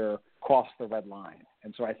behavior crossed the red line.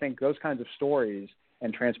 And so I think those kinds of stories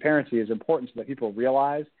and transparency is important so that people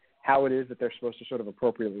realize how it is that they're supposed to sort of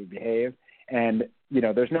appropriately behave. And,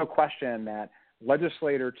 there's no question that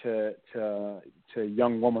legislator to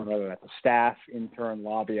young woman, whether that's a staff, intern,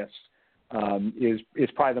 lobbyist, is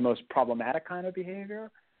probably the most problematic kind of behavior.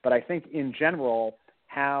 But I think in general,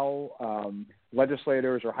 how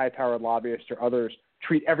legislators or high-powered lobbyists or others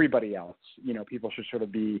treat everybody else, people should sort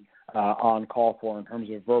of be on call for in terms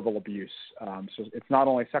of verbal abuse. So it's not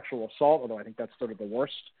only sexual assault, although I think that's sort of the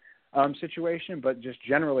worst situation, but just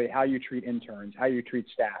generally how you treat interns, how you treat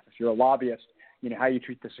staff. If you're a lobbyist, how you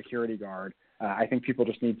treat the security guard. I think people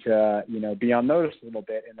just need to, be on notice a little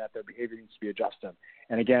bit and that their behavior needs to be adjusted.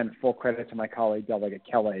 And again, full credit to my colleague, Delegate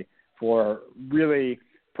Kelly, for really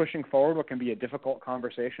pushing forward what can be a difficult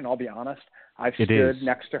conversation. I'll be honest. I've stood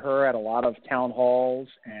next to her at a lot of town halls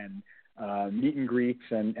and meet and greets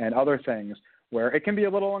and other things where it can be a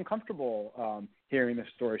little uncomfortable hearing the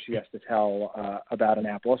story she has to tell about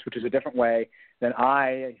Annapolis, which is a different way than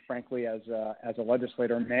I, frankly, as a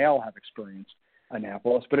legislator male, have experienced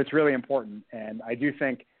Annapolis. But it's really important, and I do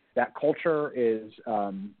think that culture is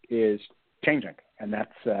changing, and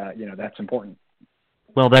that's important.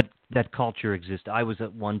 Well, that culture exists. I was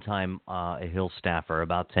at one time a Hill staffer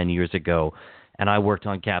about 10 years ago, and I worked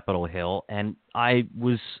on Capitol Hill, and I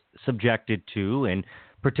was subjected to and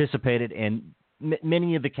participated in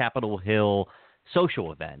many of the Capitol Hill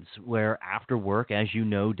social events where after work, as you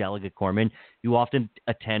know, Delegate Korman, you often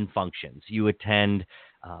attend functions. You attend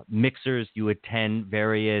mixers, you attend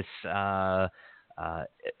various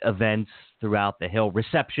events throughout the Hill,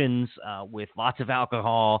 receptions with lots of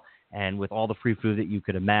alcohol and with all the free food that you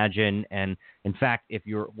could imagine. And in fact, if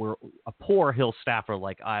were a poor Hill staffer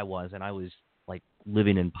like I was, and I was like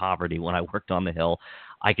living in poverty when I worked on the Hill,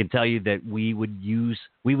 I can tell you that we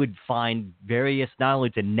would find various, not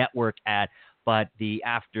only to network at, but the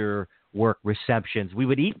after work receptions, we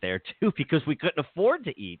would eat there too because we couldn't afford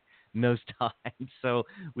to eat most times. So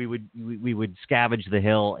we would scavenge the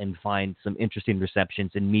Hill and find some interesting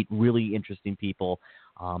receptions and meet really interesting people,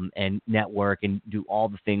 and network and do all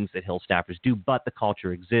the things that Hill staffers do. But the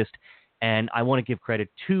culture exists. And I want to give credit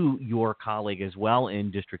to your colleague as well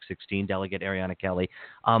in District 16, Delegate Ariana Kelly.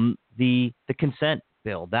 The consent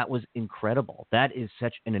bill, that was incredible. That is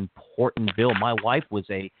such an important bill. My wife was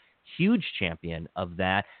a huge champion of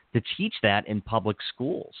that, to teach that in public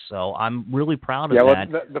schools. So I'm really proud of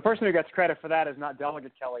that. Well, the person who gets credit for that is not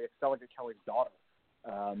Delegate Kelly. It's Delegate Kelly's daughter,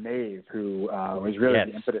 Maeve, who was really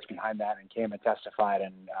the impetus behind that and came and testified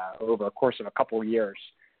over a course of a couple of years.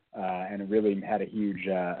 And it really had a huge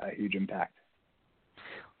impact.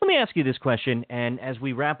 Let me ask you this question, and as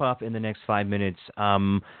we wrap up in the next 5 minutes,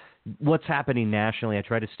 what's happening nationally, I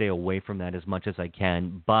try to stay away from that as much as I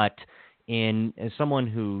can, but as someone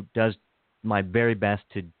who does my very best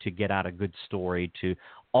to get out a good story, to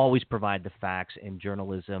always provide the facts in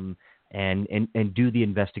journalism and do the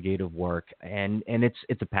investigative work, and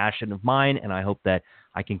it's a passion of mine, and I hope that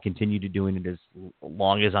I can continue to doing it as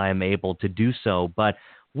long as I am able to do so. But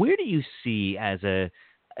where do you see, as a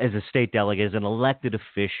state delegate, as an elected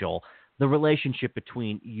official, the relationship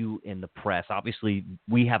between you and the press? Obviously,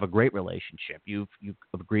 we have a great relationship. You've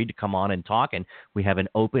agreed to come on and talk, and we have an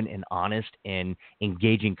open and honest and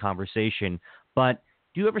engaging conversation. But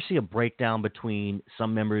do you ever see a breakdown between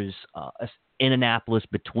some members in Annapolis,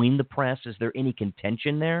 between the press? Is there any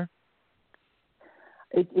contention there?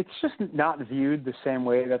 It's just not viewed the same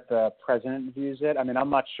way that the president views it. I mean, I'm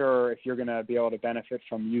not sure if you're going to be able to benefit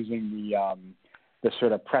from using the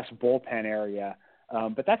sort of press bullpen area,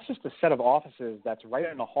 but that's just a set of offices that's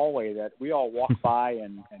right in the hallway that we all walk by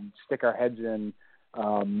and stick our heads in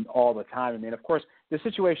all the time. I mean, of course, the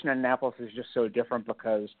situation in Annapolis is just so different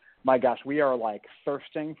because, my gosh, we are like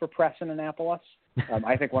thirsting for press in Annapolis.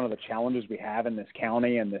 I think one of the challenges we have in this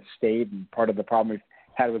county and this state, and part of the problem we've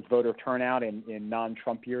had with voter turnout in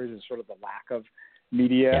non-Trump years, is sort of the lack of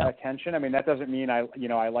media attention. I mean, that doesn't mean I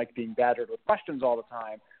like being badgered with questions all the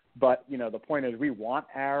time, but the point is we want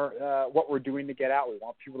our what we're doing to get out. We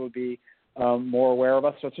want people to be more aware of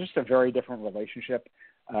us. So it's just a very different relationship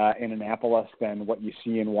in Annapolis than what you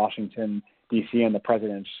see in Washington D.C. and the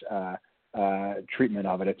president's treatment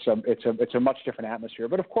of it. It's a much different atmosphere.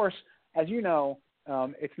 But of course, as you know,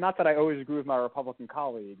 it's not that I always agree with my Republican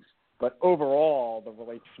colleagues, but overall, the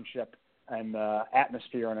relationship and the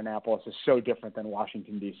atmosphere in Annapolis is so different than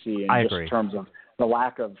Washington D.C. In terms of the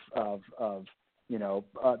lack of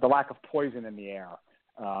the lack of poison in the air.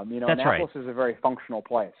 That's Annapolis right. is a very functional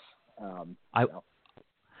place. I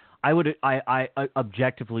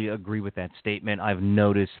objectively agree with that statement. I've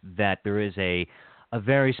noticed that there is a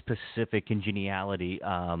very specific congeniality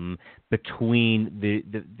between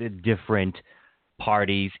the different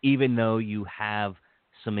parties, even though you have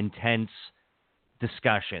some intense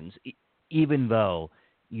discussions, even though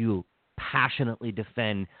you passionately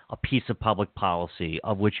defend a piece of public policy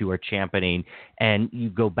of which you are championing, and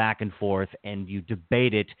you go back and forth and you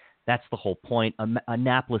debate it. That's the whole point.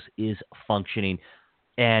 Annapolis is functioning,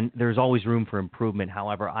 and there's always room for improvement.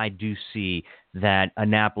 However, I do see that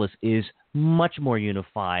Annapolis is much more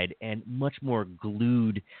unified and much more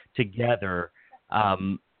glued together,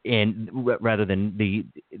 rather than the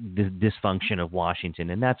dysfunction of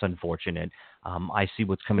Washington, and that's unfortunate. I see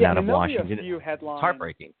what's coming out of Washington. It's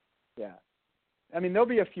heartbreaking. Yeah. I mean, there'll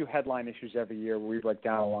be a few headline issues every year where we break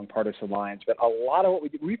down along partisan lines, but a lot of what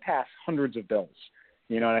we pass hundreds of bills,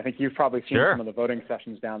 and I think you've probably seen some of the voting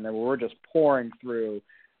sessions down there where we're just pouring through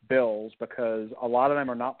bills because a lot of them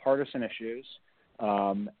are not partisan issues.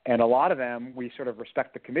 And a lot of them, we sort of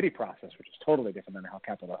respect the committee process, which is totally different than how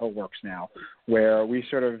Capitol Hill works now, where we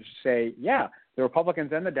sort of say, the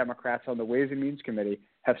Republicans and the Democrats on the Ways and Means Committee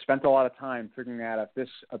have spent a lot of time figuring out if this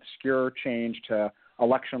obscure change to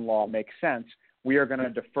election law makes sense. We are going to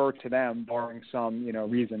defer to them, barring some,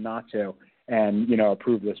 reason not to, and,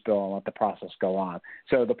 approve this bill and let the process go on.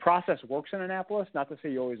 So the process works in Annapolis. Not to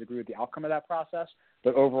say you always agree with the outcome of that process,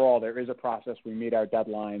 but overall there is a process. We meet our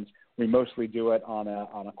deadlines. We mostly do it on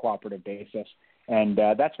a cooperative basis. And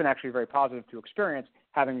that's been actually very positive to experience,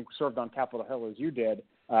 having served on Capitol Hill as you did.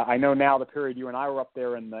 I know now the period you and I were up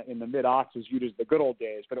there in the mid-aughts is viewed as the good old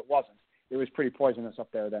days, but it wasn't. It was pretty poisonous up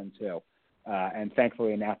there then too. And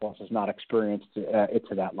thankfully Annapolis has not experienced it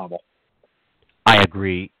to that level. I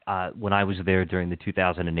agree. When I was there during the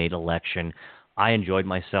 2008 election, I enjoyed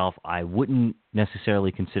myself. I wouldn't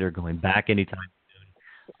necessarily consider going back anytime soon.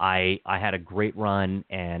 I had a great run,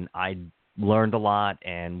 and I learned a lot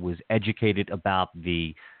and was educated about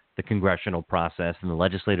the congressional process and the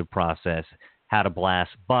legislative process had a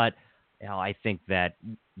blast. But I think that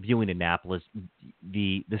viewing Annapolis,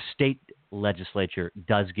 the state legislature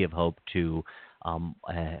does give hope to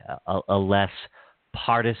a less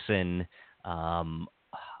partisan. I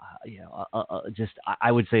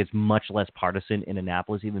would say it's much less partisan in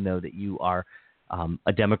Annapolis, even though that you are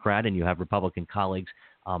a Democrat and you have Republican colleagues.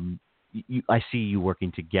 I see you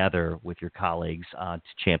working together with your colleagues to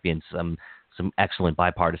champion some excellent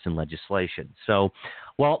bipartisan legislation. So,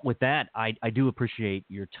 well, with that, I do appreciate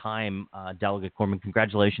your time, Delegate Korman.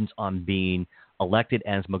 Congratulations on being elected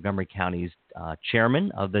as Montgomery County's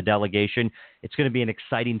chairman of the delegation. It's going to be an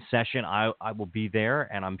exciting session. I will be there,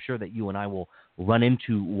 and I'm sure that you and I will run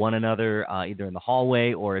into one another either in the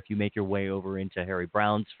hallway, or if you make your way over into Harry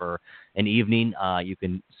Brown's for an evening, you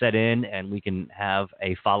can set in and we can have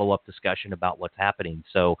a follow-up discussion about what's happening.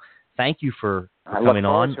 So thank you for coming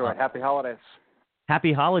on. I look forward to it. Happy holidays.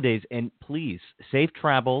 Happy holidays, and please, safe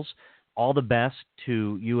travels. All the best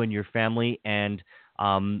to you and your family, and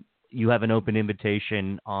you have an open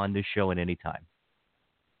invitation on this show at any time.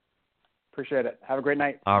 Appreciate it. Have a great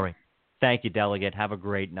night. All right. Thank you, Delegate. Have a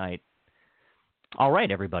great night. All right,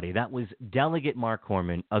 everybody. That was Delegate Marc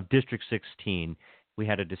Korman of District 16. We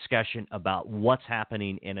had a discussion about what's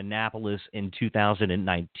happening in Annapolis in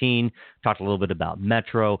 2019, talked a little bit about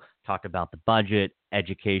Metro, talked about the budget,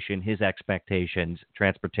 education, his expectations,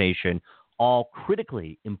 transportation, all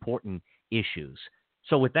critically important issues.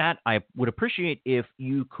 So with that, I would appreciate if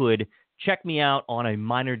you could check me out on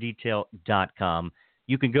aminordetail.com.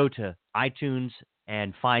 You can go to iTunes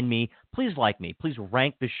and find me. Please like me. Please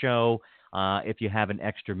rank the show if you have an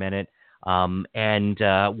extra minute. And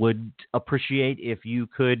would appreciate if you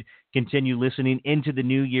could continue listening into the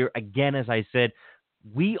new year. Again, as I said,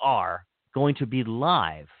 we are going to be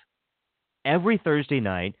live every Thursday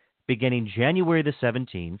night beginning January the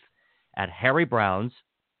 17th at Harry Brown's,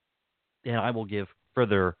 and I will give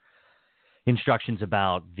further instructions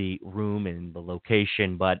about the room and the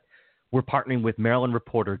location, but we're partnering with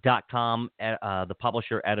MarylandReporter.com, the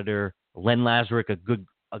publisher, editor, Len Lazarick, a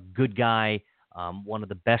good guy, one of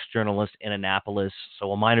the best journalists in Annapolis.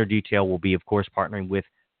 So A Minor Detail will be, of course, partnering with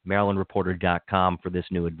MarylandReporter.com for this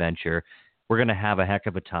new adventure. We're going to have a heck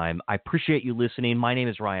of a time. I appreciate you listening. My name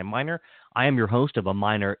is Ryan Miner. I am your host of A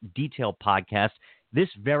Minor Detail podcast. This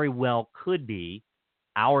very well could be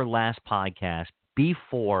our last podcast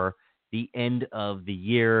before the end of the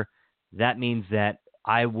year. That means that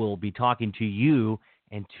I will be talking to you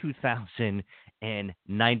in 2019.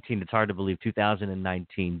 It's hard to believe,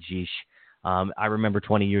 2019, geesh. I remember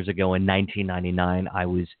 20 years ago in 1999, I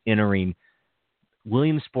was entering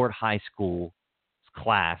Williamsport High School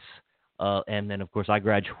class, and then, of course, I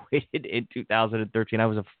graduated in 2013. I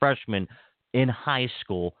was a freshman in high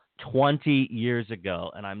school 20 years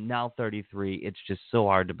ago, and I'm now 33. It's just so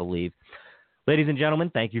hard to believe. Ladies and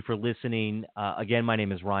gentlemen, thank you for listening. Again, my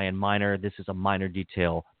name is Ryan Miner. This is A Minor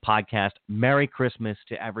Detail podcast. Merry Christmas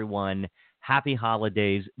to everyone. Happy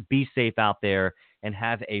holidays. Be safe out there, and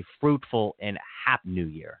have a fruitful and happy New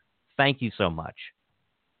Year. Thank you so much.